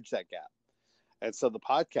how to bridge that gap. And so the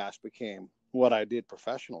podcast became what I did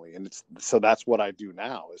professionally. And so that's what I do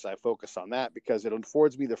now, is I focus on that because it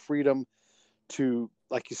affords me the freedom to,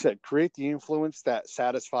 like you said, create the influence that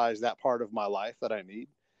satisfies that part of my life that I need.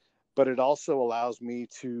 But it also allows me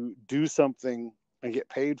to do something and get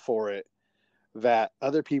paid for it that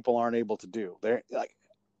other people aren't able to do. They're like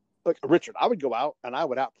Richard, I would go out and I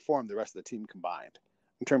would outperform the rest of the team combined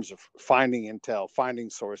in terms of finding intel, finding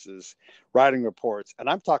sources, writing reports. And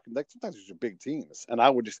I'm talking like sometimes these are big teams, and I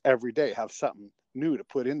would just every day have something new to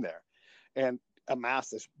put in there and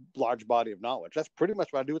amass this large body of knowledge. That's pretty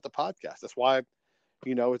much what I do with the podcast. That's why,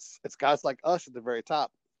 it's guys like us at the very top.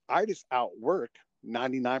 I just outwork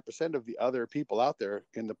 99% of the other people out there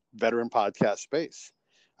in the veteran podcast space.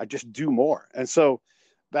 I just do more. And so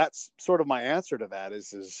that's sort of my answer to that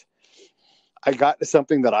is I got to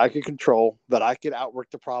something that I could control, that I could outwork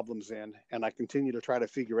the problems in, and I continue to try to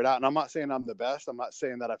figure it out. And I'm not saying I'm the best. I'm not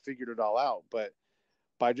saying that I figured it all out, but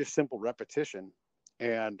by just simple repetition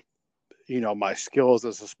and, my skills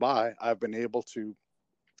as a spy, I've been able to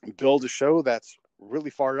build a show that's really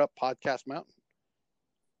far up Podcast Mountain.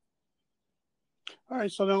 All right,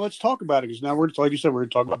 so now let's talk about it because now we're, like you said, we're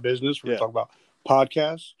going to talk about business. We're going Yeah. to talk about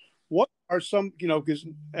podcasts. What are some, because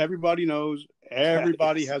everybody knows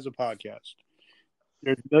everybody Yes. has a podcast.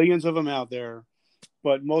 There's millions of them out there,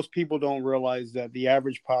 but most people don't realize that the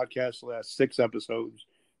average podcast lasts 6 episodes,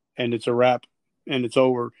 and it's a wrap, and it's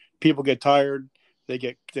over. People get tired.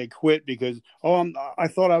 They quit because I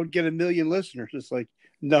thought I would get 1 million listeners. It's like,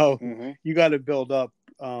 no, Mm-hmm. you got to build up.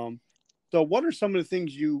 So what are some of the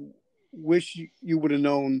things you wish you would have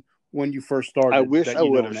known when you first started? I wish that I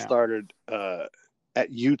you would know have now? started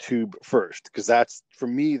at YouTube first, because that's, for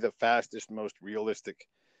me, the fastest, most realistic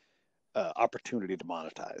opportunity to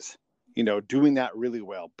monetize. Doing that really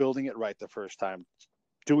well, building it right the first time,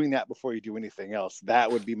 doing that before you do anything else.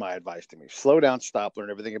 That would be my advice to me. Slow down, stop,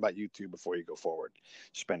 learn everything about YouTube before you go forward.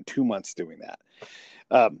 Spend 2 months doing that.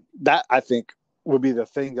 That, I think, would be the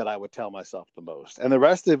thing that I would tell myself the most. And the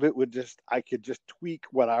rest of it would I could just tweak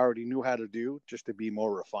what I already knew how to do just to be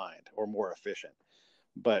more refined or more efficient.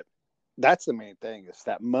 But that's the main thing, is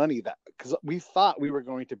that money, because we thought we were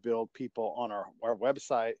going to build people on our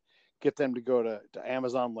website, get them to go to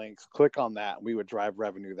Amazon links, click on that, and we would drive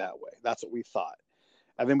revenue that way. That's what we thought.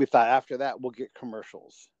 And then we thought after that, we'll get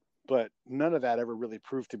commercials. But none of that ever really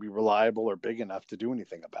proved to be reliable or big enough to do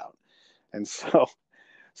anything about. And so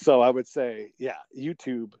I would say, yeah,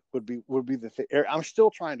 YouTube would be the thing. I'm still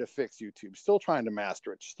trying to fix YouTube, still trying to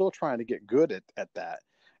master it, still trying to get good at that.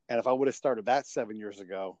 And if I would have started that 7 years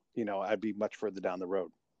ago, I'd be much further down the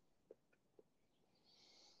road.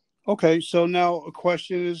 Okay, so now a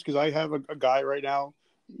question is, because I have a guy right now,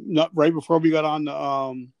 not right before we got on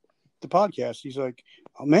the podcast. He's like,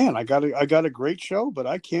 "Oh man, I got a great show, but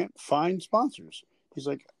I can't find sponsors." He's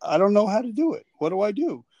like, "I don't know how to do it. What do I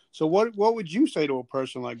do?" So what would you say to a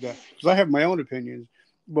person like that? Because I have my own opinions,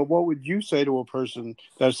 but what would you say to a person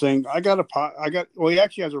that's saying, well, he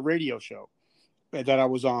actually has a radio show that I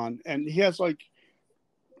was on, and he has like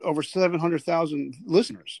over 700,000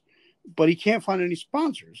 listeners, but he can't find any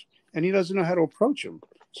sponsors, and he doesn't know how to approach them.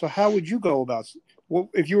 So how would you go about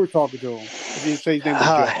if you were talking to him? If you say his name was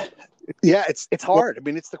Joe. Yeah, it's hard. I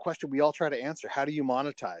mean, it's the question we all try to answer. How do you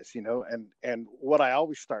monetize? And what I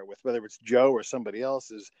always start with, whether it's Joe or somebody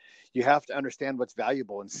else, is you have to understand what's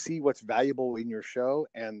valuable and see what's valuable in your show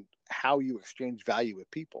and how you exchange value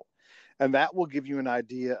with people. And that will give you an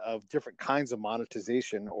idea of different kinds of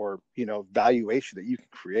monetization or, valuation that you can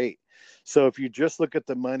create. So if you just look at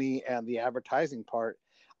the money and the advertising part,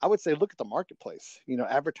 I would say look at the marketplace.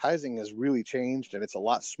 Advertising has really changed, and it's a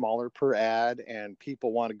lot smaller per ad, and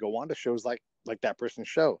people want to go on to shows like that person's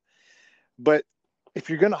show. But if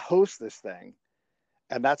you're going to host this thing,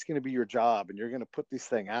 and that's going to be your job, and you're going to put this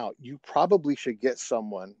thing out, you probably should get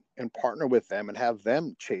someone and partner with them and have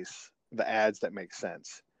them chase the ads that make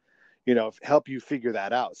sense. Help you figure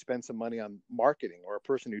that out. Spend some money on marketing, or a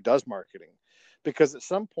person who does marketing, because at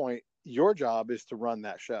some point your job is to run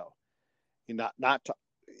that show.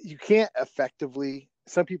 You can't effectively,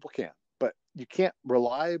 some people can, but you can't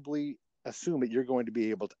reliably assume that you're going to be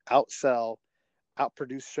able to outsell,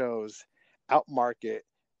 outproduce shows, outmarket,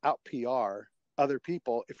 out PR other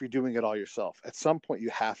people if you're doing it all yourself. At some point, you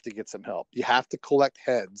have to get some help. You have to collect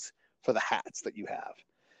heads for the hats that you have.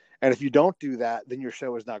 And if you don't do that, then your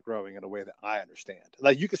show is not growing in a way that I understand.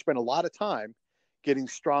 Like, you could spend a lot of time getting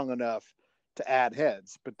strong enough to add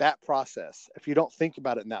heads, but that process, if you don't think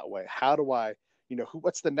about it in that way, how do I,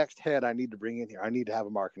 what's the next head I need to bring in here? I need to have a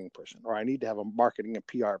marketing person, or I need to have a marketing and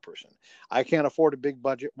PR person. I can't afford a big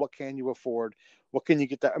budget. What can you afford? What can you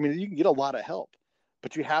get that? I mean, you can get a lot of help,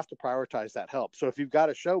 but you have to prioritize that help. So if you've got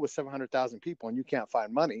a show with 700,000 people and you can't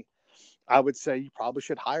find money, I would say you probably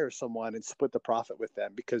should hire someone and split the profit with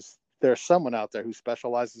them, because there's someone out there who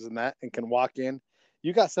specializes in that and can walk in.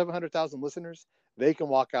 You got 700,000 listeners, they can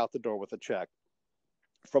walk out the door with a check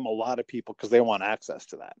from a lot of people because they want access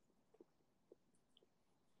to that.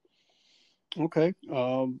 Okay.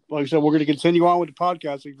 Like I said, we're going to continue on with the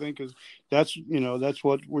podcasting thing, because that's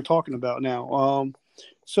what we're talking about now.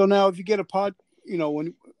 So now if you get a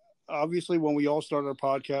when we all start our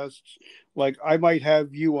podcasts, like I might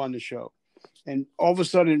have you on the show, and all of a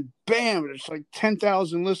sudden, bam, it's like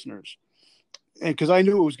 10,000 listeners. And because I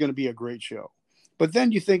knew it was going to be a great show. But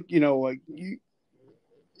then you think, there's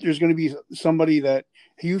going to be somebody that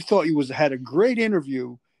you thought had a great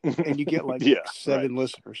interview, and you get like 7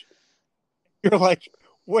 listeners. You're like,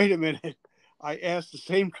 wait a minute. I asked the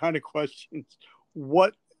same kind of questions.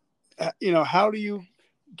 What, how do you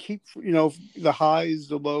keep, the highs,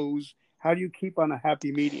 the lows? How do you keep on a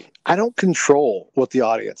happy medium? I don't control what the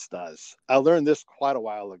audience does. I learned this quite a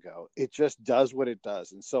while ago. It just does what it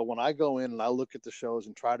does. And so when I go in and I look at the shows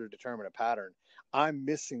and try to determine a pattern, I'm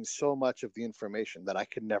missing so much of the information that I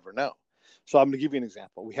could never know. So I'm going to give you an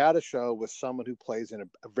example. We had a show with someone who plays in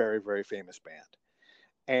a very, very famous band.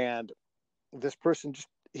 And this person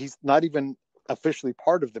he's not even officially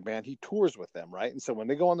part of the band. He tours with them, right? And so when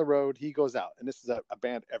they go on the road, he goes out. And this is a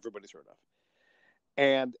band everybody's heard of.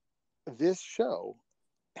 And this show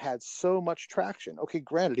had so much traction. Okay,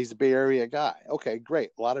 granted, he's a Bay Area guy. Okay, great.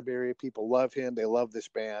 A lot of Bay Area people love him. They love this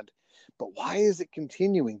band. But why is it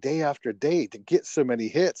continuing day after day to get so many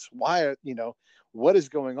hits? Why, what is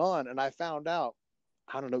going on? And I found out,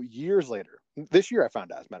 I don't know, years later. This year I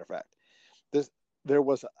found out, as a matter of fact, there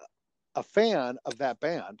was a fan of that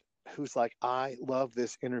band who's like, I love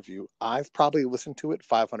this interview. I've probably listened to it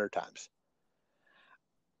 500 times.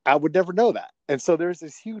 I would never know that. And so there's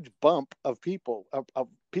this huge bump of people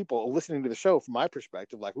listening to the show from my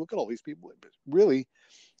perspective, like, look at all these people. Really,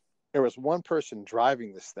 there was one person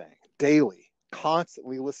driving this thing daily,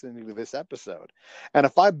 constantly listening to this episode. And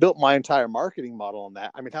if I built my entire marketing model on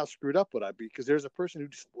that, I mean, how screwed up would I be? Because there's a person who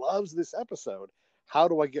just loves this episode. How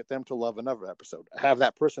do I get them to love another episode? Have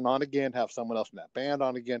that person on again, have someone else in that band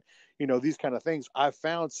on again, these kind of things. I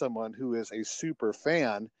found someone who is a super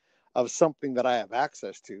fan of something that I have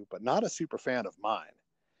access to, but not a super fan of mine.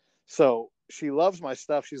 So she loves my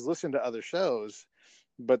stuff. She's listened to other shows,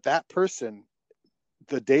 but that person,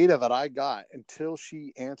 the data that I got until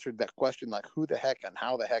she answered that question, like who the heck and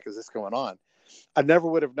how the heck is this going on? I never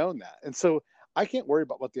would have known that. And so I can't worry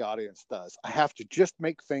about what the audience does. I have to just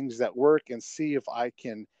make things that work and see if I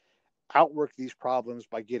can outwork these problems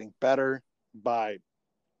by getting better, by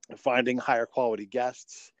finding higher quality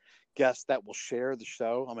guests that will share the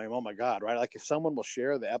show. I mean, oh my God, right? Like if someone will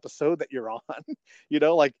share the episode that you're on,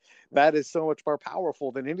 like that is so much more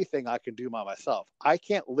powerful than anything I can do by myself. I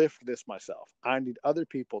can't lift this myself. I need other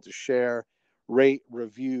people to share, rate,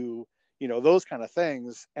 review, those kind of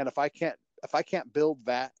things. And if I can't build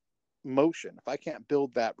that motion, if I can't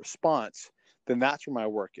build that response, then that's where my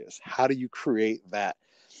work is. How do you create that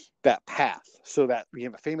path so that we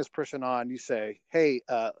have a famous person on, you say, hey,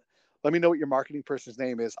 let me know what your marketing person's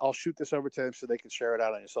name is. I'll shoot this over to them so they can share it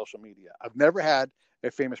out on your social media. I've never had a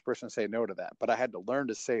famous person say no to that, but I had to learn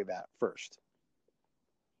to say that first.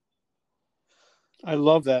 I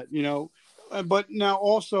love that, but now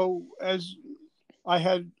also as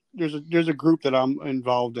there's a group that I'm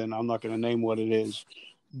involved in. I'm not going to name what it is,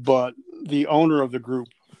 but the owner of the group,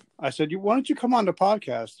 I said, why don't you come on the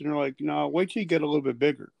podcast? And they're like, no, wait till you get a little bit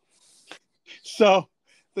bigger. So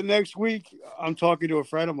the next week, I'm talking to a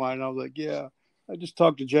friend of mine, and I was like, yeah, I just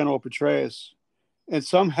talked to General Petraeus. And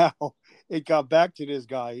somehow it got back to this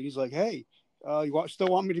guy. He's like, hey, you still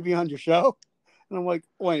want me to be on your show? And I'm like,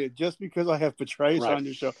 wait, just because I have Petraeus on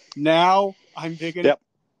your show, now I'm digging it?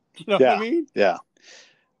 You know what I mean? Yeah.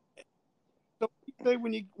 So because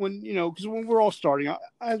when we're all starting,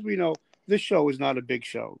 as we know, this show is not a big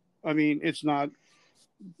show. I mean, it's not,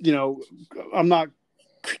 I'm not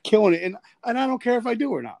killing it, and I don't care if I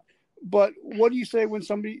do or not. But what do you say when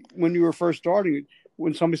you were first starting,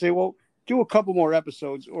 when somebody say, well, do a couple more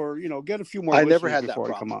episodes or get a few more I listeners never had before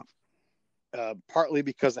that I come on. Partly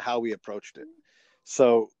because of how we approached it.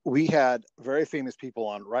 So we had very famous people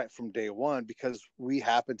on right from day one because we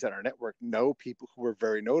happened to, in our network, know people who were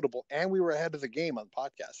very notable, and we were ahead of the game on the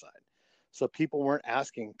podcast side. So people weren't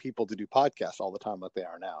asking people to do podcasts all the time like they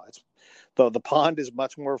are now. It's the pond is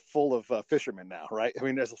much more full of fishermen now, right? I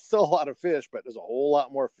mean, there's still a lot of fish, but there's a whole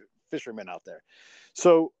lot more fishermen out there.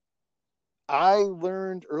 So I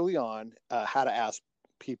learned early on how to ask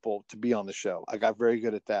people to be on the show. I got very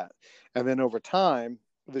good at that. And then over time,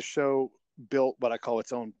 the show built what I call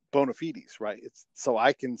its own bona fides, right? It's so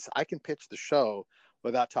I can pitch the show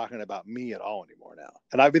without talking about me at all anymore now.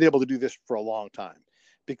 And I've been able to do this for a long time.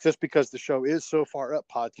 Because the show is so far up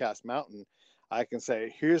Podcast Mountain, I can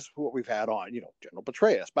say, here's what we've had on, General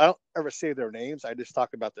Petraeus. But I don't ever say their names. I just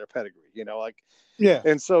talk about their pedigree, Yeah.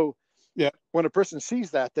 And so yeah, when a person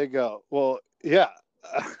sees that, they go, well, yeah,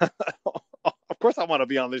 of course I want to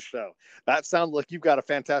be on this show. That sounds like you've got a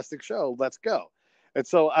fantastic show. Let's go. And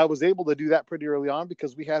so I was able to do that pretty early on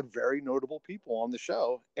because we had very notable people on the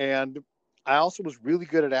show. And I also was really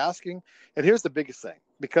good at asking. And here's the biggest thing,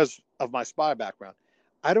 because of my spy background,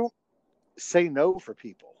 I don't say no for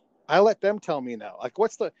people. I let them tell me no. Like,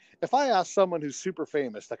 if I ask someone who's super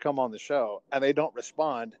famous to come on the show and they don't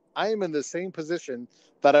respond, I am in the same position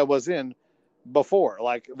that I was in before.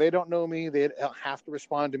 Like, they don't know me. They don't have to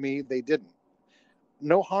respond to me. They didn't.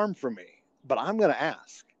 No harm for me, but I'm going to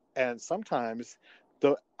ask. And sometimes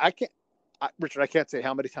I can't, Richard, I can't say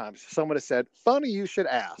how many times someone has said, funny you should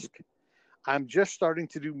ask. I'm just starting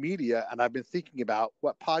to do media and I've been thinking about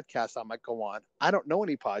what podcasts I might go on. I don't know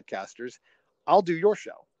any podcasters. I'll do your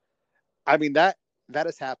show. I mean, that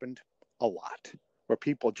has happened a lot, where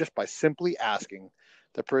people, just by simply asking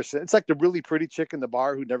the person, it's like the really pretty chick in the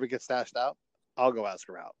bar who never gets asked out. I'll go ask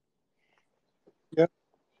her out. Yeah,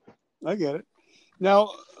 I get it.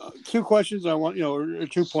 Now, two questions I want, or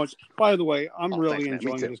 2 points. By the way, I'm really thanks,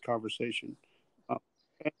 enjoying this conversation.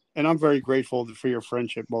 And I'm very grateful for your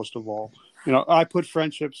friendship, most of all. I put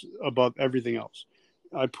friendships above everything else.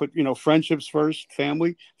 I put, friendships first,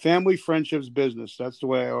 family, friendships, business. That's the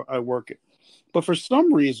way I work it. But for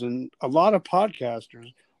some reason, a lot of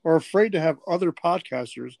podcasters are afraid to have other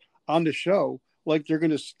podcasters on the show, like they're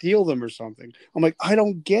going to steal them or something. I'm like, I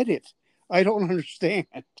don't get it. I don't understand.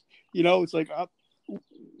 It's like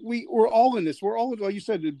we're all in this. We're all, like you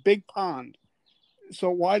said, a big pond. So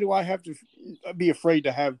why do I have to be afraid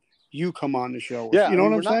to have you come on the show? Yeah, you know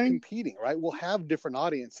what I'm we're saying? not competing, right? We'll have different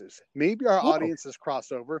audiences. Maybe our audiences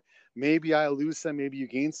cross over. Maybe I lose some, maybe you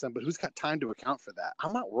gain some, but who's got time to account for that?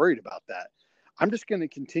 I'm not worried about that. I'm just going to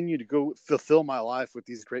continue to go fulfill my life with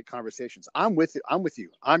these great conversations. I'm with you.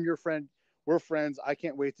 I'm your friend. We're friends. I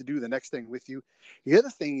can't wait to do the next thing with you. The other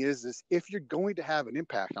thing is if you're going to have an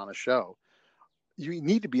impact on a show, you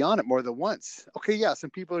need to be on it more than once. Okay, yeah, some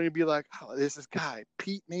people are going to be like, oh, there's this guy,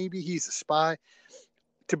 Pete, maybe he's a spy.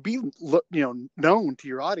 To be, known to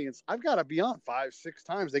your audience, I've got to be on 5-6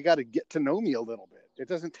 times. They got to get to know me a little bit. It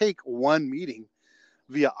doesn't take one meeting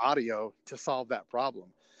via audio to solve that problem.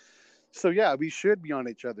 So yeah, we should be on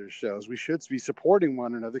each other's shows. We should be supporting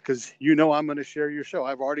one another because I'm going to share your show.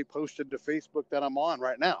 I've already posted to Facebook that I'm on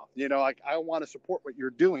right now. I want to support what you're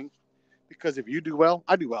doing because if you do well,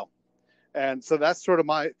 I do well. And so that's sort of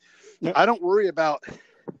I don't worry about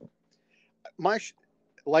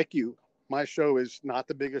like you. My show is not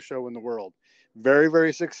the biggest show in the world. Very,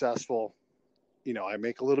 very successful. I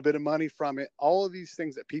make a little bit of money from it. All of these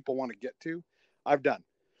things that people want to get to, I've done.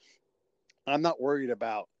 I'm not worried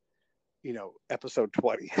about, episode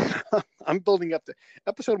 20. I'm building up to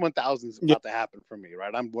episode 1000 is about to happen for me,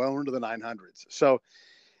 right? I'm well into the 900s. So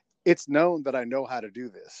it's known that I know how to do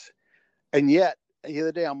this. And yet, the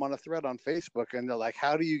other day I'm on a thread on Facebook and they're like,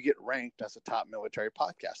 how do you get ranked as a top military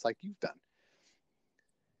podcast like you've done?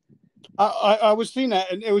 I was seeing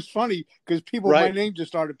that, and it was funny because my name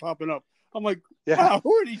just started popping up. I'm like, wow,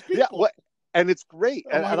 who are these people? Yeah, and it's great.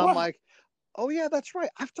 And wow. I'm like, oh yeah, that's right.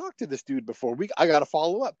 I've talked to this dude before. I got to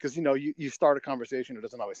follow up because, you start a conversation. It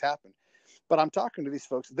doesn't always happen. But I'm talking to these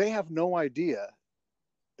folks. They have no idea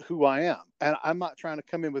who I am. And I'm not trying to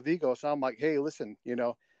come in with ego. So I'm like, hey, listen,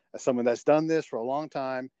 as someone that's done this for a long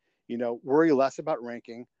time, worry less about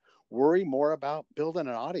ranking. Worry more about building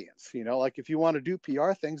an audience. Like if you want to do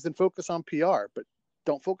PR things, then focus on PR, but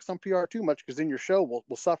don't focus on PR too much because then your show will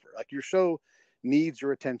suffer. Like your show needs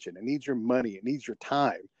your attention. It needs your money. It needs your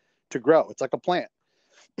time to grow. It's like a plant.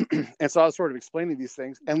 And so I was sort of explaining these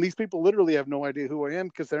things, and these people literally have no idea who I am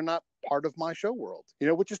because they're not part of my show world,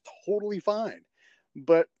 which is totally fine.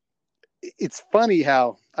 But it's funny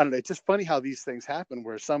how, I don't know, it's just funny how these things happen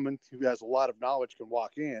where someone who has a lot of knowledge can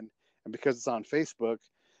walk in, and because it's on Facebook,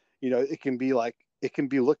 it can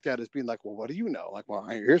be looked at as being like, well, what do you know? Like, well,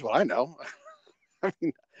 here's what I know. I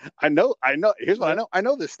mean, I know, here's what I know. I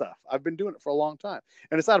know this stuff. I've been doing it for a long time.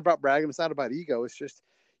 And it's not about bragging. It's not about ego. It's just,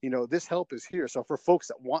 this help is here. So for folks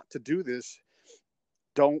that want to do this,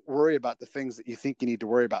 don't worry about the things that you think you need to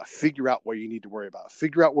worry about. Figure out what you need to worry about.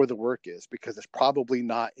 Figure out where the work is, because it's probably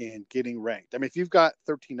not in getting ranked. I mean, if you've got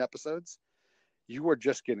 13 episodes, you are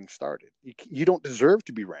just getting started. You don't deserve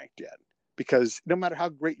to be ranked yet, because no matter how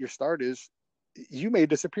great your start is, you may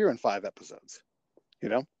disappear in 5 episodes,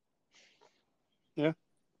 Yeah.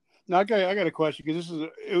 Now I got a question, because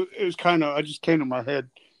it was kind of, I just came to my head.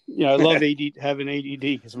 I love having ADD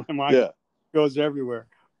because my mind goes everywhere.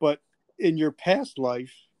 But in your past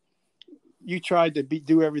life, you tried to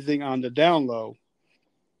do everything on the down low,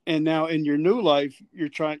 and now in your new life,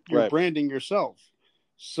 you're branding yourself.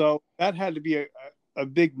 So that had to be a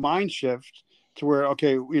big mind shift to where,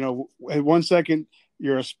 okay, at 1 second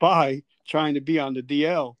you're a spy trying to be on the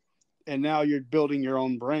DL, and now you're building your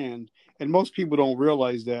own brand. And most people don't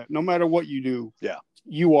realize that no matter what you do,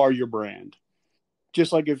 you are your brand.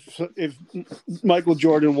 Just like if Michael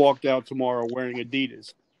Jordan walked out tomorrow wearing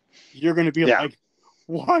Adidas, you're going to be like,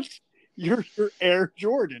 what? You're Air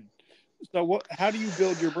Jordan. So how do you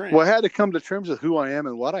build your brand? Well, I had to come to terms with who I am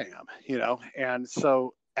and what I am, and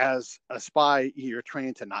so as a spy, you're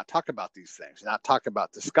trained to not talk about these things,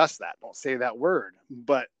 discuss that. Don't say that word.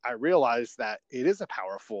 But I realized that it is a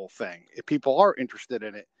powerful thing. If people are interested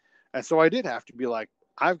in it, And so I did have to be like,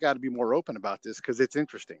 I've got to be more open about this because it's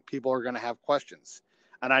interesting. People are going to have questions,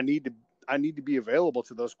 and I need to be available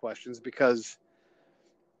to those questions because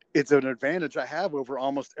it's an advantage I have over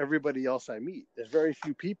almost everybody else I meet. There's very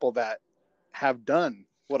few people that have done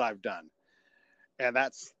what I've done. And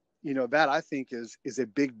that's, that I think is a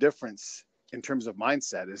big difference in terms of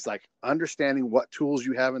mindset, is like understanding what tools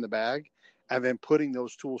you have in the bag and then putting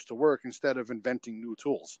those tools to work instead of inventing new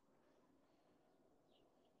tools.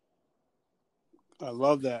 I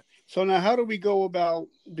love that. So now how do we go about,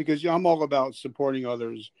 because I'm all about supporting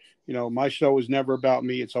others. My show is never about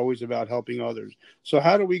me. It's always about helping others. So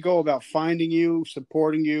how do we go about finding you,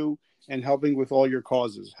 supporting you, and helping with all your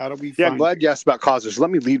causes? How do we I'm glad you asked about causes.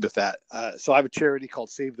 Let me lead with that. So I have a charity called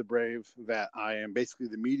Save the Brave that I am basically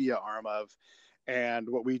the media arm of. And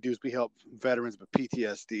what we do is we help veterans with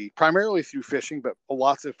PTSD, primarily through fishing, but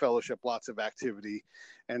lots of fellowship, lots of activity.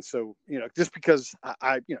 And so, just because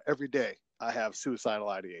I every day I have suicidal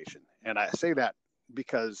ideation. And I say that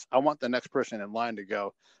because I want the next person in line to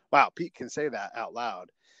go, wow, Pete can say that out loud.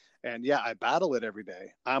 And yeah, I battle it every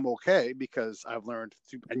day. I'm okay because I've learned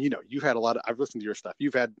to, and you've had I've listened to your stuff.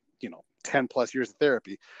 You've had, 10 plus years of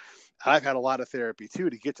therapy. I've had a lot of therapy too,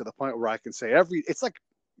 to get to the point where I can say it's like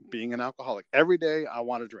being an alcoholic. Every day I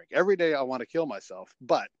want to drink. Every day I want to kill myself,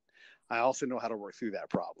 but I also know how to work through that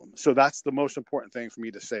problem. So that's the most important thing for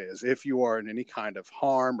me to say is if you are in any kind of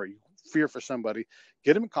harm or you fear for somebody,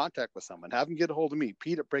 get them in contact with someone. Have them get a hold of me,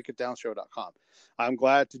 Pete@breakitdownshow.com. I'm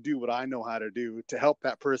glad to do what I know how to do to help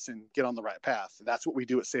that person get on the right path. That's what we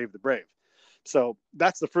do at Save the Brave. So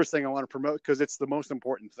that's the first thing I want to promote because it's the most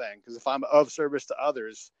important thing. Because if I'm of service to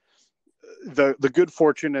others, the good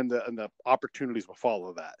fortune and the opportunities will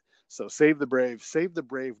follow that. So Save the Brave,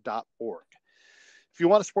 savethebrave.org. If you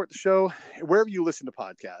want to support the show, wherever you listen to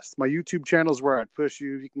podcasts, my YouTube channel is where I'd push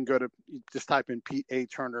you. You can just type in Pete A.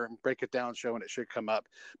 Turner and Break It Down Show, and it should come up.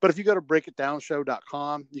 But if you go to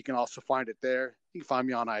breakitdownshow.com, you can also find it there. You can find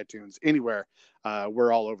me on iTunes, anywhere.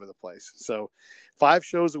 We're all over the place. So 5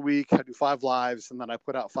 shows a week. I do 5 lives, and then I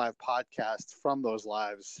put out 5 podcasts from those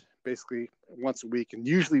lives, basically once a week. And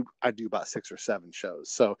usually I do about 6 or 7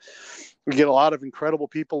 shows. So we get a lot of incredible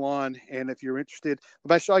people on. And if you're interested,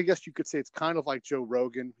 my show, I guess you could say it's kind of like Joe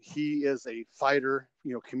Rogan. He is a fighter,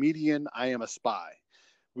 comedian. I am a spy.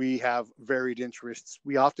 We have varied interests.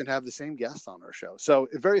 We often have the same guests on our show. So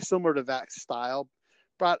very similar to that style,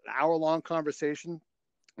 about an hour-long conversation.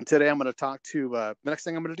 And today I'm going to talk to the next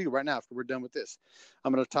thing I'm going to do right now after we're done with this.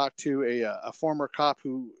 I'm going to talk to a former cop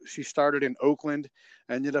who she started in Oakland,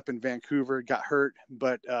 ended up in Vancouver, got hurt,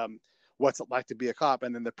 but what's it like to be a cop?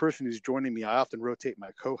 And then the person who's joining me, I often rotate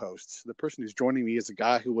my co-hosts. The person who's joining me is a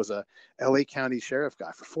guy who was a LA County sheriff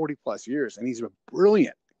guy for 40 plus years. And he's a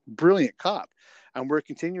brilliant, brilliant cop. And we're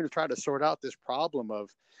continuing to try to sort out this problem of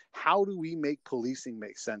how do we make policing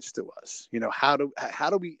make sense to us? How do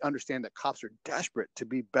we understand that cops are desperate to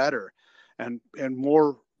be better and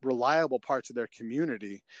more reliable parts of their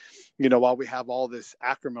community, while we have all this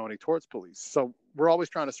acrimony towards police. So we're always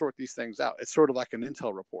trying to sort these things out. It's sort of like an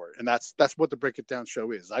intel report. And that's what the Break It Down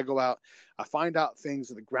show is. I go out, I find out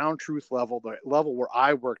things at the ground truth level, the level where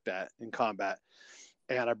I worked at in combat.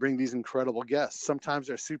 And I bring these incredible guests. Sometimes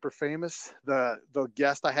they're super famous. The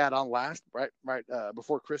guest I had on last, right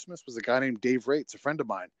before Christmas, was a guy named Dave Rates, a friend of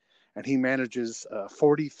mine, and he manages a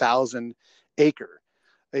 40,000 acre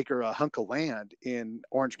hunk of land in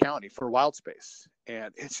Orange County for wild space.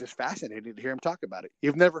 And it's just fascinating to hear him talk about it.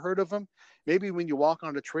 You've never heard of him? Maybe when you walk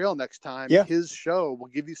on the trail next time, His show will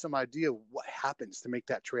give you some idea of what happens to make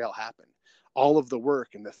that trail happen. All of the work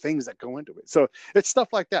and the things that go into it. So it's stuff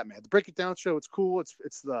like that, man. The Break It Down show, it's cool.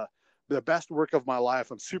 It's the best work of my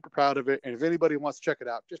life. I'm super proud of it. And if anybody wants to check it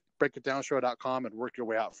out, just breakitdownshow.com and work your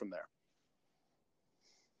way out from there.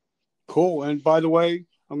 Cool. And by the way,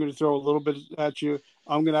 I'm going to throw a little bit at you.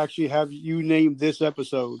 I'm going to actually have you name this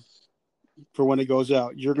episode for when it goes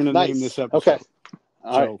out. You're going to name this episode. Okay.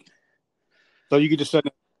 All right. So you can just send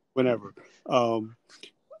it whenever.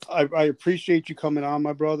 I appreciate you coming on,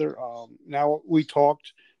 my brother. Now we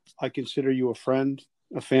talked, I consider you a friend,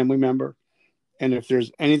 a family member. And if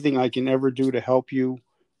there's anything I can ever do to help you,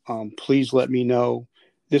 please let me know.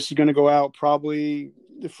 This is going to go out probably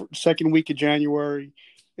the second week of January.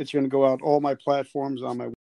 It's going to go out all my platforms on my